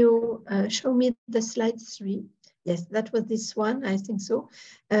 Can you show me the slide 3? Yes, that was this one, I think so.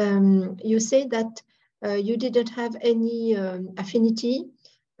 You say that you didn't have any affinity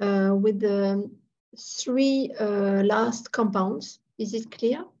with the 3 last compounds. Is it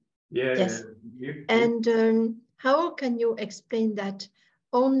clear? Yeah. Yes. Yeah. And how can you explain that?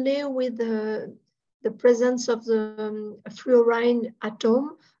 Only with the presence of the fluorine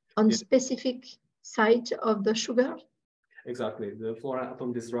atom on specific site of the sugar? Exactly. The fluorine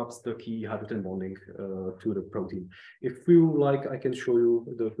atom disrupts the key hydrogen bonding to the protein. If you like, I can show you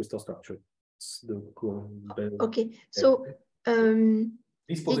the crystal structure. It's the okay. So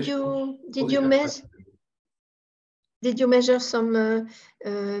did you measure some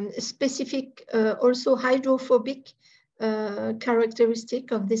specific also hydrophobic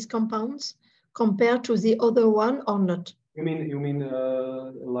characteristic of these compounds compared to the other one or not? You mean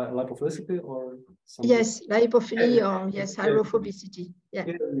lipophilicity or something? Yes, lipophily or yes, hydrophobicity. Yeah.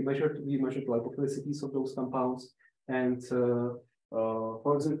 We measured lipophilicities of those compounds, and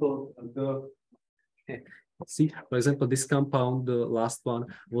for example, this compound, the last one,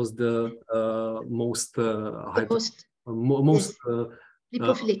 was the most lipophilic.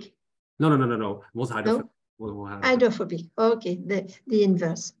 No. Most hydrophobic. No? Hydrophobic. Okay, the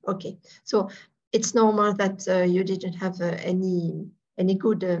inverse. Okay, so it's normal that you didn't have any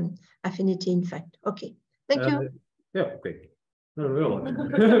good affinity, in fact. Okay, thank you. Yeah, okay. No.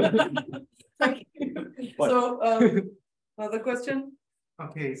 Thank you. So, another question?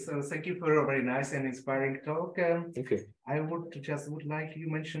 Okay, so thank you for a very nice and inspiring talk. Okay. I would like,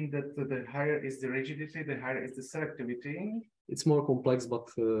 you mentioned that the higher is the rigidity, the higher is the selectivity. It's more complex, but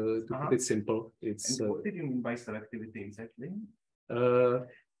to put it simple, it's. And what did you mean by selectivity exactly? I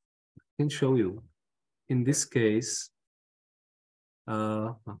can show you. In this case,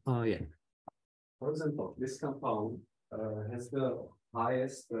 yeah. For example, this compound has the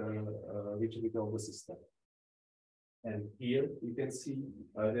highest rigidity of the system. And here you can see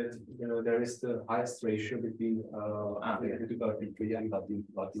that there is the highest ratio between galectin-3 and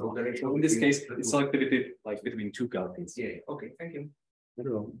galectin-galectin. So in this case, it's selectivity like between 2 galectins. Yeah. Okay. Thank you.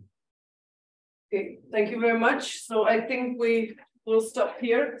 Okay. Thank you very much. So I think we will stop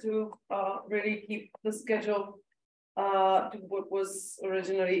here to really keep the schedule to what was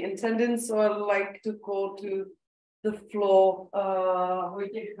originally intended. So I'd like to call to the floor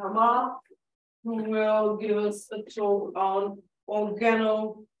Vojtěch Hamala, who will give us a talk on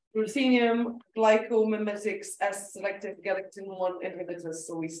Organoruthenium glycomimetics as selective galectin-1 inhibitors.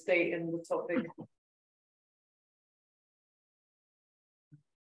 So we stay in the topic.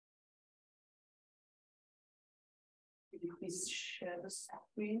 Could you please share the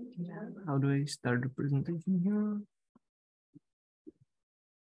screen? How do I start the presentation here?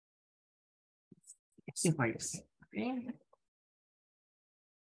 Yes. Okay.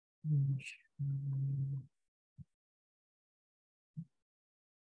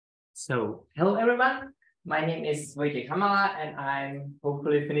 So, hello everyone. My name is Vojtěch Hamala, and I'm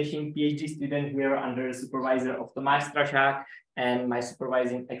hopefully finishing PhD student here under the supervisor of Tomáš Strašák, and my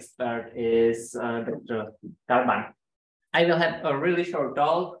supervising expert is Dr. Karban. I will have a really short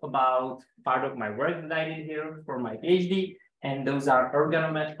talk about part of my work that I did here for my PhD, and those are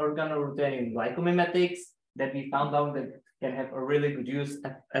Organoruthenium glycomimetics that we found out that can have a really good use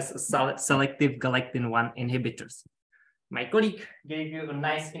as a selective galectin-1 inhibitors. My colleague gave you a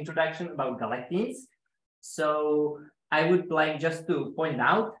nice introduction about galectins. So I would like just to point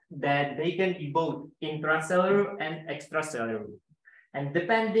out that they can be both intracellular and extracellular. And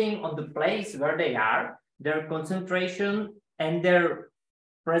depending on the place where they are, their concentration and their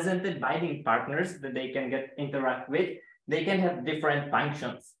presented binding partners that they can interact with, they can have different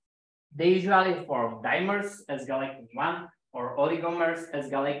functions. They usually form dimers as galectin-1 or oligomers as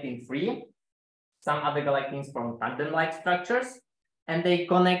galectin-3. Some other galectins form tandem-like structures, and they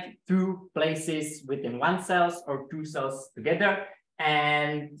connect 2 places within 1 cell or 2 cells together,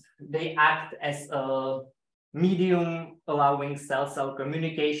 and they act as a medium allowing cell-cell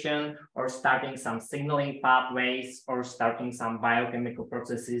communication or starting some signaling pathways or starting some biochemical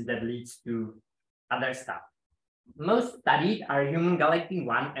processes that leads to other stuff. Most studied are human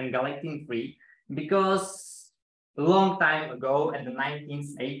galectin-1 and galectin-3 because a long time ago in the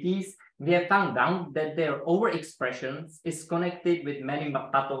 1980s, we have found out that their overexpression is connected with many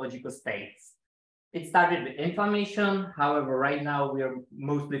pathological states. It started with inflammation. However, right now we are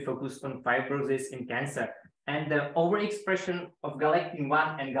mostly focused on fibrosis in cancer. And the overexpression of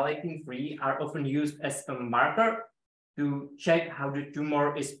galectin-1 and galectin-3 are often used as a marker to check how the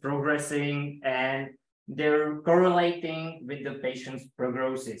tumor is progressing and they're correlating with the patient's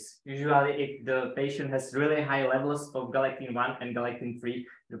prognosis. Usually, if the patient has really high levels of galectin-1 and galectin-3,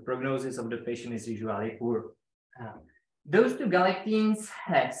 the prognosis of the patient is usually poor. Those two galectins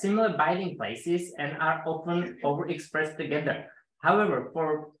have similar binding places and are often overexpressed together. However,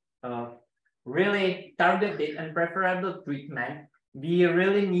 for really targeted and preferable treatment, we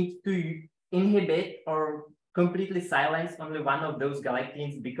really need to inhibit or completely silence only one of those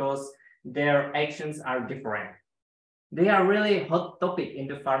galectins because their actions are different. They are really hot topic in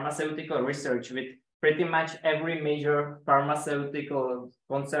the pharmaceutical research, with pretty much every major pharmaceutical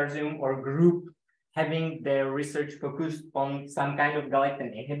consortium or group having their research focused on some kind of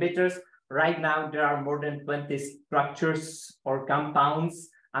galectin inhibitors. Right now, there are more than 20 structures or compounds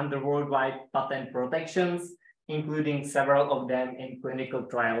under worldwide patent protections, including several of them in clinical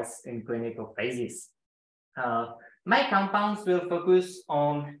trials in clinical phases. My compounds will focus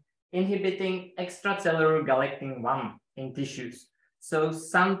on inhibiting extracellular galectin-1 in tissues. So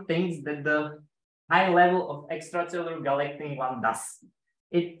some things that the high level of extracellular galectin-1 does.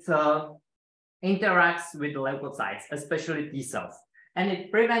 It interacts with leukocytes, especially T cells, and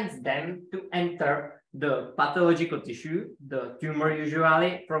it prevents them to enter the pathological tissue, the tumor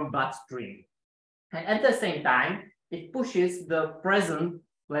usually, from bloodstream. And at the same time, it pushes the present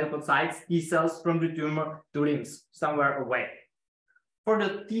leukocytes, T cells, from the tumor to limbs, somewhere away. For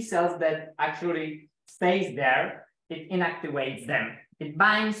the T cells that actually stays there, it inactivates them. It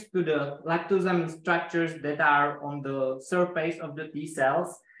binds to the lactosamine structures that are on the surface of the T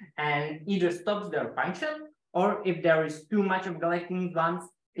cells and either stops their function, or if there is too much of galectin-1,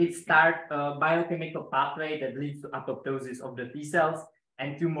 it starts a biochemical pathway that leads to apoptosis of the T cells,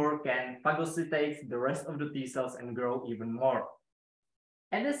 and tumor can phagocytate the rest of the T cells and grow even more.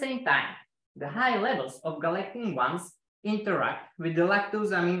 At the same time, the high levels of galectin-1s interact with the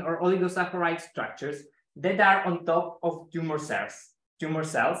lactosamine or oligosaccharide structures that are on top of tumor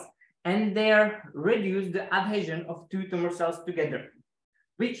cells, and they reduce the adhesion of two tumor cells together,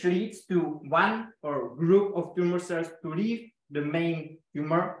 which leads to one or group of tumor cells to leave the main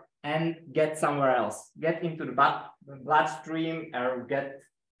tumor and get somewhere else, get into the bloodstream or get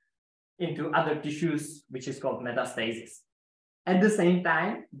into other tissues, which is called metastasis. At the same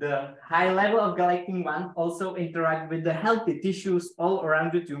time, the high level of galectin-1 also interact with the healthy tissues all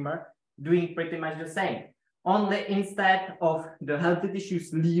around the tumor, doing pretty much the same. Only instead of the healthy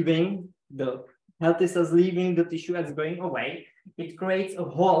tissues leaving, the healthy cells leaving the tissue as going away, it creates a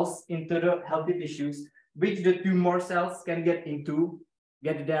holes into the healthy tissues, which the tumor cells can get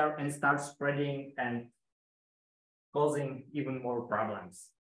there and start spreading and causing even more problems.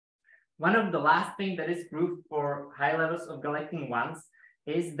 One of the last things that is proved for high levels of galectin-1s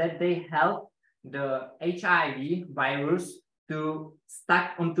is that they help the HIV virus to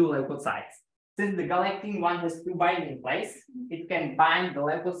stuck onto leukocytes. Since the galectin-1 has two binding places, it can bind the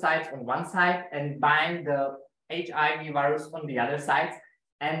leukocytes on one side and bind the HIV virus on the other side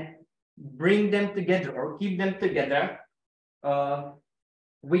and bring them together or keep them together,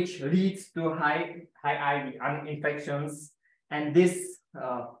 which leads to high HIV infections. And this,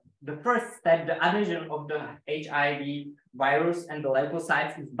 the first step, the adhesion of the HIV virus and the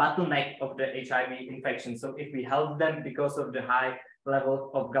leukocytes is bottleneck of the HIV infection. So if we help them because of the high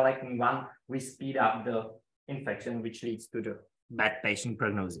level of galectin-1, we speed up the infection, which leads to the bad patient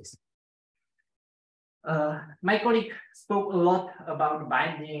prognosis. My colleague spoke a lot about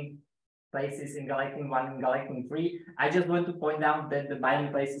binding places in galectin-1 and galectin-3. I just want to point out that the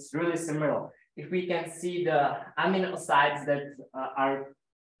binding place is really similar. If we can see the amino acids that are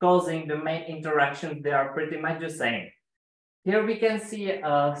causing the main interactions, they are pretty much the same. Here we can see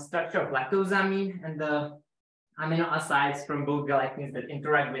a structure of lactosamine and the amino acids from both galectins that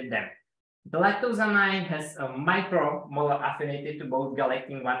interact with them. The lactosamine has a micromolar affinity to both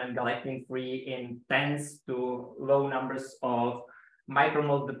galectin-1 and galectin-3 in tens to low numbers of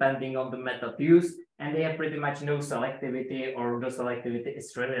micromoles depending on the method used, and they have pretty much no selectivity, or the selectivity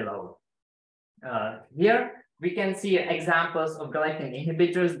is really low. Here we can see examples of galectin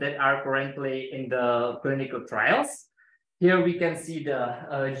inhibitors that are currently in the clinical trials. Here we can see the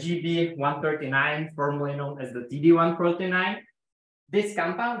GB139, formerly known as the TD1 protein. This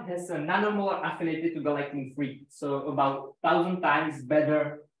compound has a nanomolar affinity to galectin-3, so about 1,000 times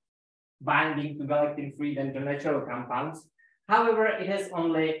better binding to galectin-3 than the natural compounds. However, it has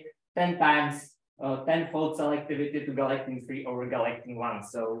only 10 times, tenfold selectivity to galectin-3 over galectin-1,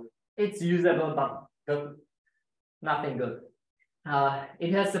 so it's usable, but nothing good.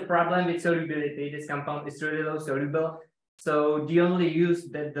 It has a problem with solubility. This compound is really low soluble. So the only use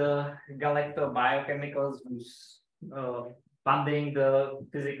that the galactobiochemicals was funding the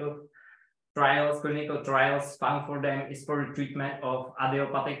physical clinical trials found for them is for the treatment of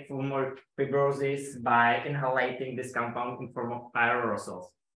idiopathic pulmonary fibrosis by inhalating this compound in form of aerosols.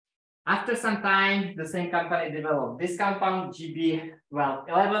 After some time, the same company developed this compound,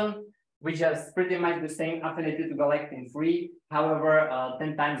 GB1211, which has pretty much the same affinity to galectin-3, however,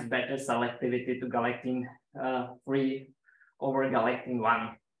 10 times better selectivity to galectin-3 over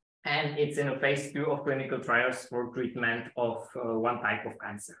galectin-1. And it's in a phase 2 of clinical trials for treatment of one type of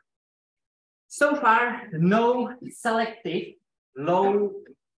cancer. So far, no selective, low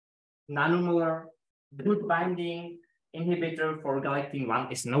nanomolar, good binding inhibitor for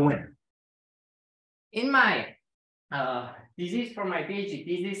galectin-1 is known. In my thesis, for my PhD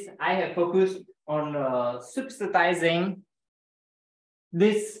thesis, I have focused on substitutizing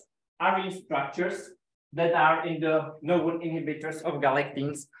these arene structures that are in the known inhibitors of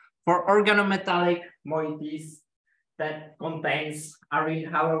galectins for organometallic moieties that contains arene,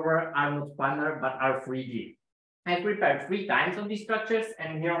 however, are not planar but are 3D. I prepared 3 times of these structures,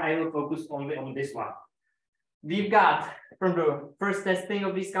 and here I will focus only on this one. We've got, from the first testing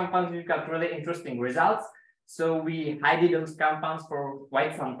of these compounds, we've got really interesting results. So we hid those compounds for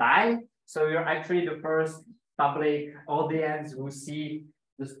quite some time. So you're actually the first public audience who see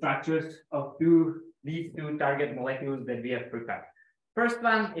the structures of these two target molecules that we have prepared. First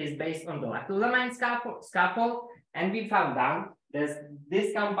one is based on the lactosamine scaffold, and we found out that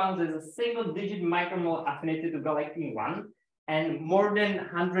this compound has a single-digit micromolar affinity to galectin-1 and more than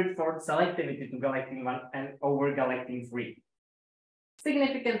 100-fold selectivity to galectin-1 and over galectin-3.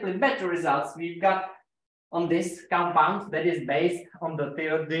 Significantly better results we've got on this compound that is based on the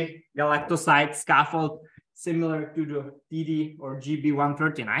galactoside scaffold similar to the TD or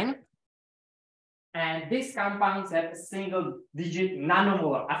GB139. And these compounds have a single-digit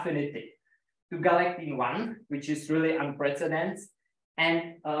nanomolar affinity to galectin-1, which is really unprecedented,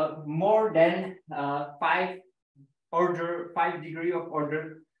 and more than 5 degree of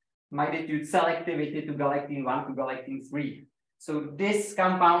order magnitude selectivity to galectin-1 to galectin-3. So this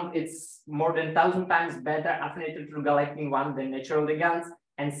compound is more than 1,000 times better affinity to galectin-1 than natural ligands,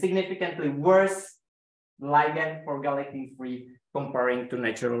 and significantly worse ligand for galectin-3 comparing to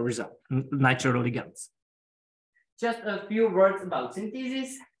natural ligands. Just a few words about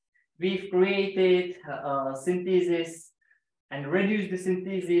synthesis. We've created synthesis and reduced the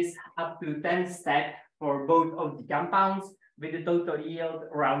synthesis up to 10 steps for both of the compounds with a total yield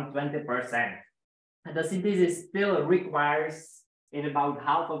around 20%. And the synthesis still requires in about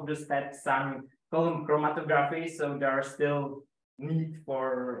half of the steps some column chromatography, so there are still need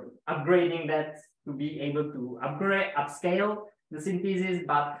for upgrading that to be able to upscale the synthesis,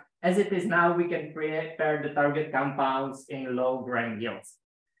 but as it is now, we can prepare the target compounds in low gram yields.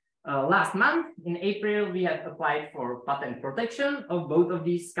 Last month, in April, we have applied for patent protection of both of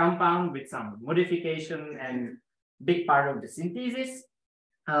these compounds with some modification and big part of the synthesis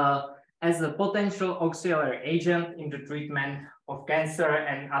as a potential auxiliary agent in the treatment of cancer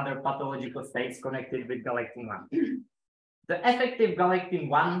and other pathological states connected with galectin-1. The effective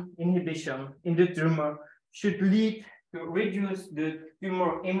galectin-1 inhibition in the tumor should lead to reduce the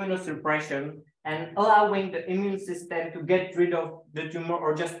tumor immunosuppression and allowing the immune system to get rid of the tumor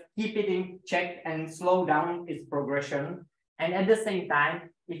or just keep it in check and slow down its progression. And at the same time,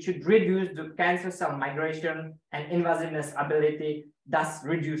 it should reduce the cancer cell migration and invasiveness ability, thus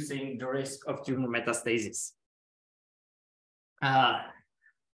reducing the risk of tumor metastasis.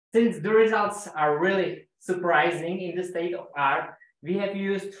 Since the results are really surprising in the state of art, we have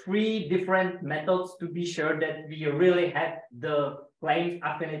used 3 different methods to be sure that we really have the claimed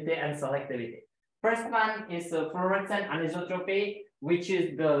affinity and selectivity. First one is fluorescent anisotropy, which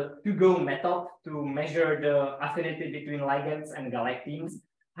is the to-go method to measure the affinity between ligands and galectins.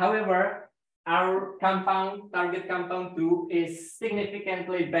 However, our compound, target compound 2, is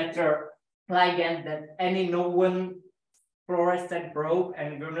significantly better ligand than any known fluorescent probe,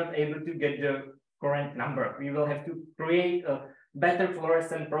 and we're not able to get the current number. We will have to create a better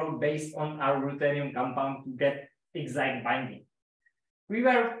fluorescent probe based on our ruthenium compound to get exact binding. We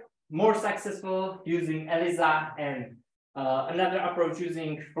were more successful using ELISA and another approach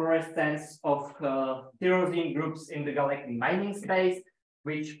using fluorescence of tyrosine groups in the galectin binding space,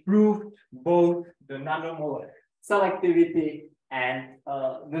 which proved both the nanomolar selectivity and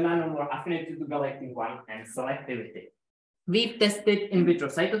the nanomolar affinity to galectin-1 and selectivity. We've tested in vitro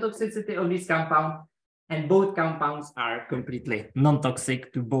cytotoxicity of this compound, and both compounds are completely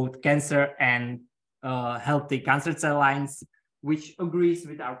non-toxic to both cancer and healthy cancer cell lines, which agrees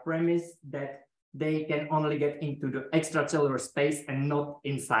with our premise that they can only get into the extracellular space and not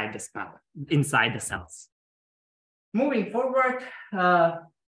inside the cells. Moving forward,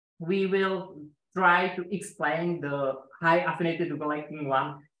 we will try to explain the high affinity to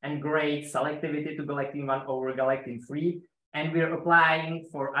galectin-1 and great selectivity to galectin-1 over galectin-3. And we're applying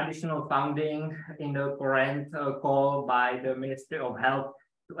for additional funding in the current call by the Ministry of Health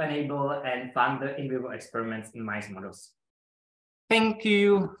to enable and fund the in vivo experiments in mice models. Thank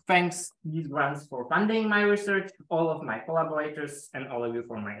you. Thanks, these grants, for funding my research, all of my collaborators, and all of you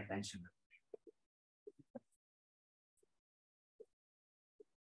for my attention.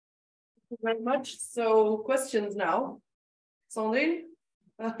 Thank you very much. So questions now. Sandrine,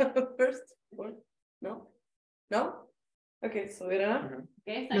 first? No? No? Okay, so Irena.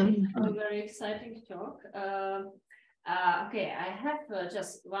 Okay, thank you for a very exciting talk. Okay, I have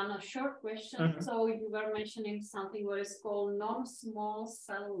just one short question. So you were mentioning something what is called non-small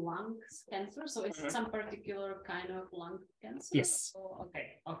cell lung cancer. So it's some particular kind of lung cancer. Yes. So,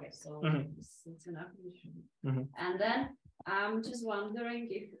 okay. So it's enough. And then I'm just wondering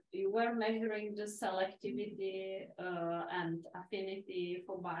if you were measuring the selectivity and affinity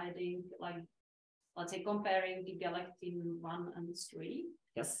for binding, like, let's say, comparing the galectin-1 and 3.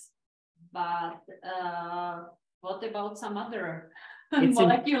 Yes. But what about some other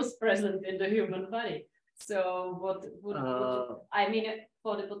molecules present in the human body? So what would I mean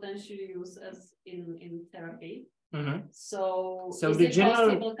for the potential use as in therapy? So is it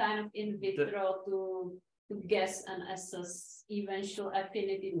possible kind of in vitro to guess and assess eventual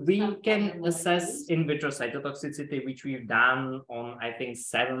affinity? We can assess in vitro cytotoxicity, which we've done on, I think,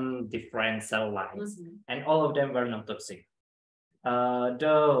 7 different cell lines, and all of them were not toxic.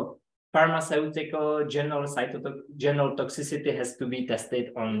 The pharmaceutical general toxicity has to be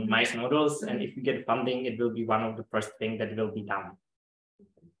tested on mice models, and if you get funding, it will be one of the first things that will be done.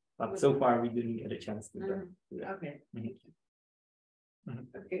 But so far, we didn't get a chance to do that. Okay.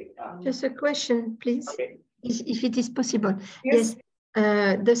 Okay. Just a question, please, if it is possible. Yes.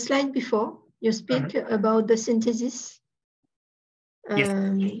 The slide before, you speak about the synthesis.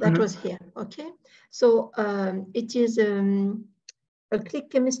 That was here, okay? So it is a click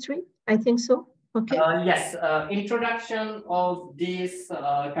chemistry, I think so, okay? Yes, introduction of these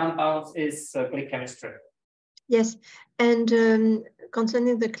compounds is click chemistry. Yes, and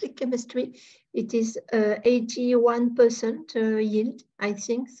concerning the click chemistry, it is 81% yield, I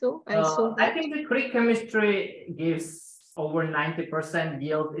think so. I saw that. I think the click chemistry gives over 90%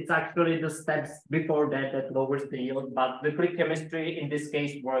 yield. It's actually the steps before that that lowers the yield, but the click chemistry in this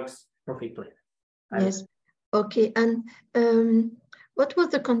case works perfectly. Yes, okay, and what was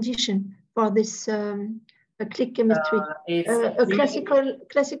the condition for this click chemistry? A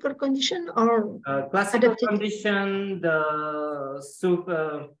classical condition or classical adapted condition? The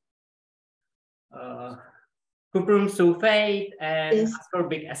cuprum sulfate and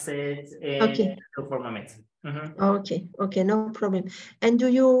ascorbic acid in sulformamide. Okay, no problem. And do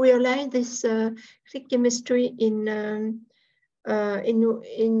you realize this click chemistry in an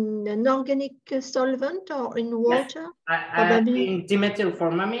organic solvent or in water? In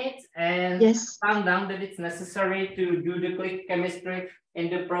dimethylformamide, and found out that it's necessary to do the click chemistry in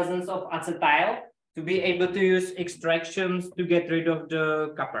the presence of acetyl to be able to use extractions to get rid of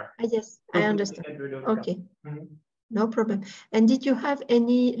the copper. Yes, I understand. Okay, no problem. And did you have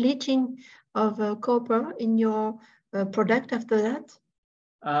any leaching of copper in your product after that?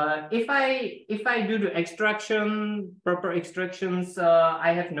 If I do the extraction, proper extractions,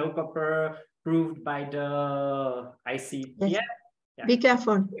 I have no copper proved by the IC. Yes. Yeah. Be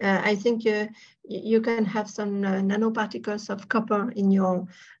careful. I think you can have some nanoparticles of copper in your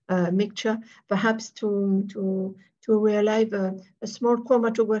mixture, perhaps to realize a small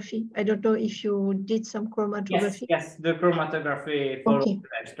chromatography. I don't know if you did some chromatography. Yes, the chromatography for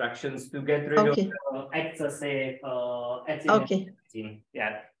extractions to get rid of excessive ethylene.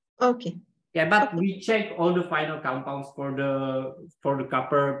 Yeah. Okay. Yeah, but we check all the final compounds for the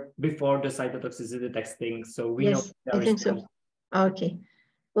copper before the cytotoxicity testing, so we know. I think so. Okay.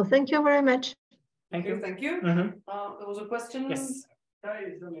 Well, thank you very much. Thank you. Thank you. There was a question. Yes.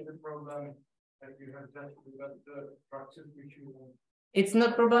 The problem that you have just about the structures which you want. It's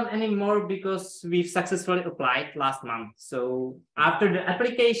not problem anymore because we've successfully applied last month. So after the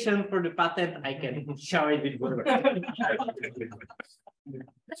application for the patent, I can share it with whoever.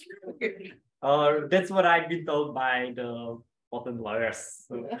 Or that's what I've been told by the patent lawyers.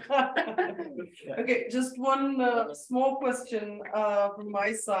 So. Okay, just one small question from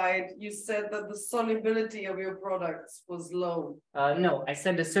my side. You said that the solubility of your products was low. No, I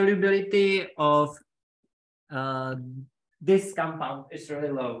said the solubility of this compound is really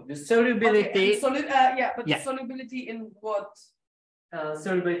low. The solubility. The solubility in what?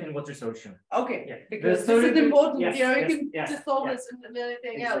 solubility in water solution. Okay, yeah. Because this is important. Yes, Yeah, yes, you can yes, just solve yes. this and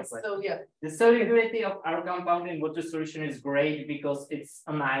anything Exactly. else. So yeah. The solubility of our compound in water solution is great because it's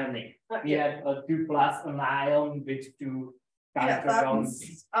anionic. We have a 2+ anion with 2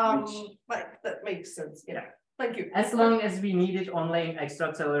 counterons. That makes sense. Yeah. Thank you. As long as we need it only in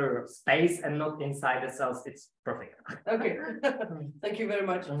extracellular space and not inside the cells, it's perfect. Okay. Thank you very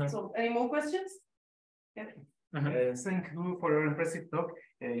much. So, any more questions? Yeah. Thank you for your impressive talk.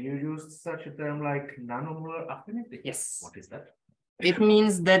 You used such a term like nanomolar affinity. Yes. What is that? It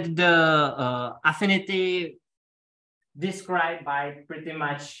means that the affinity described by pretty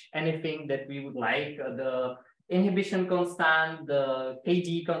much anything that we would like, the inhibition constant, the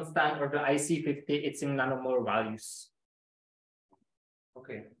Kg constant, or the IC50, it's in nanomolar values.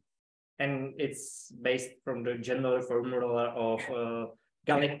 Okay. And it's based from the general formula of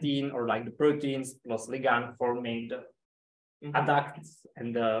galectin, or like the proteins plus ligand forming the adducts,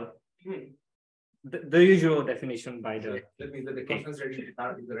 and the usual definition by the. That means that the concentration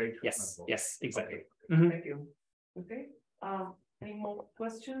is the rate. Yes, yes, exactly. Okay. Thank you. Okay. Any more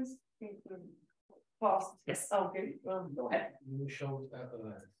questions? Fast. Yes. Okay. Go ahead. You showed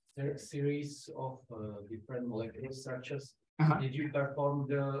a series of different molecular structures. Did you perform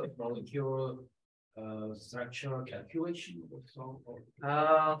the molecular structure calculation also?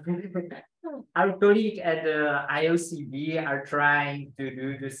 Our colleague at the IOCB are trying to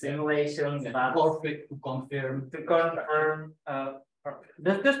do the simulations, but perfect to confirm.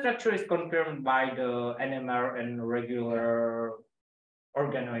 The structure is confirmed by the NMR and regular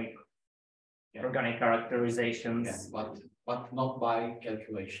organic characterizations. Yes, but not by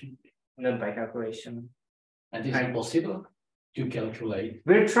calculation. Not by calculation. And is it possible to calculate?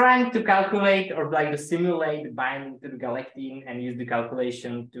 We're trying to calculate, or like to simulate binding to the galectin and use the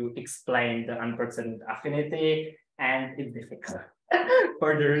calculation to explain the unprecedented affinity, and it's difficult.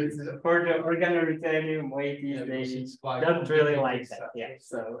 for the organoruthenium moieties, they don't really like that. Yeah,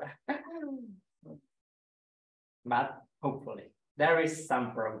 so but hopefully there is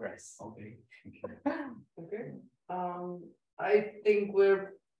some progress. Okay. Okay. I think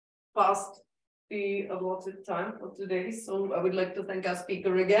we're past the allotted time for today, so I would like to thank our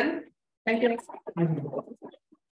speaker again. Thank you.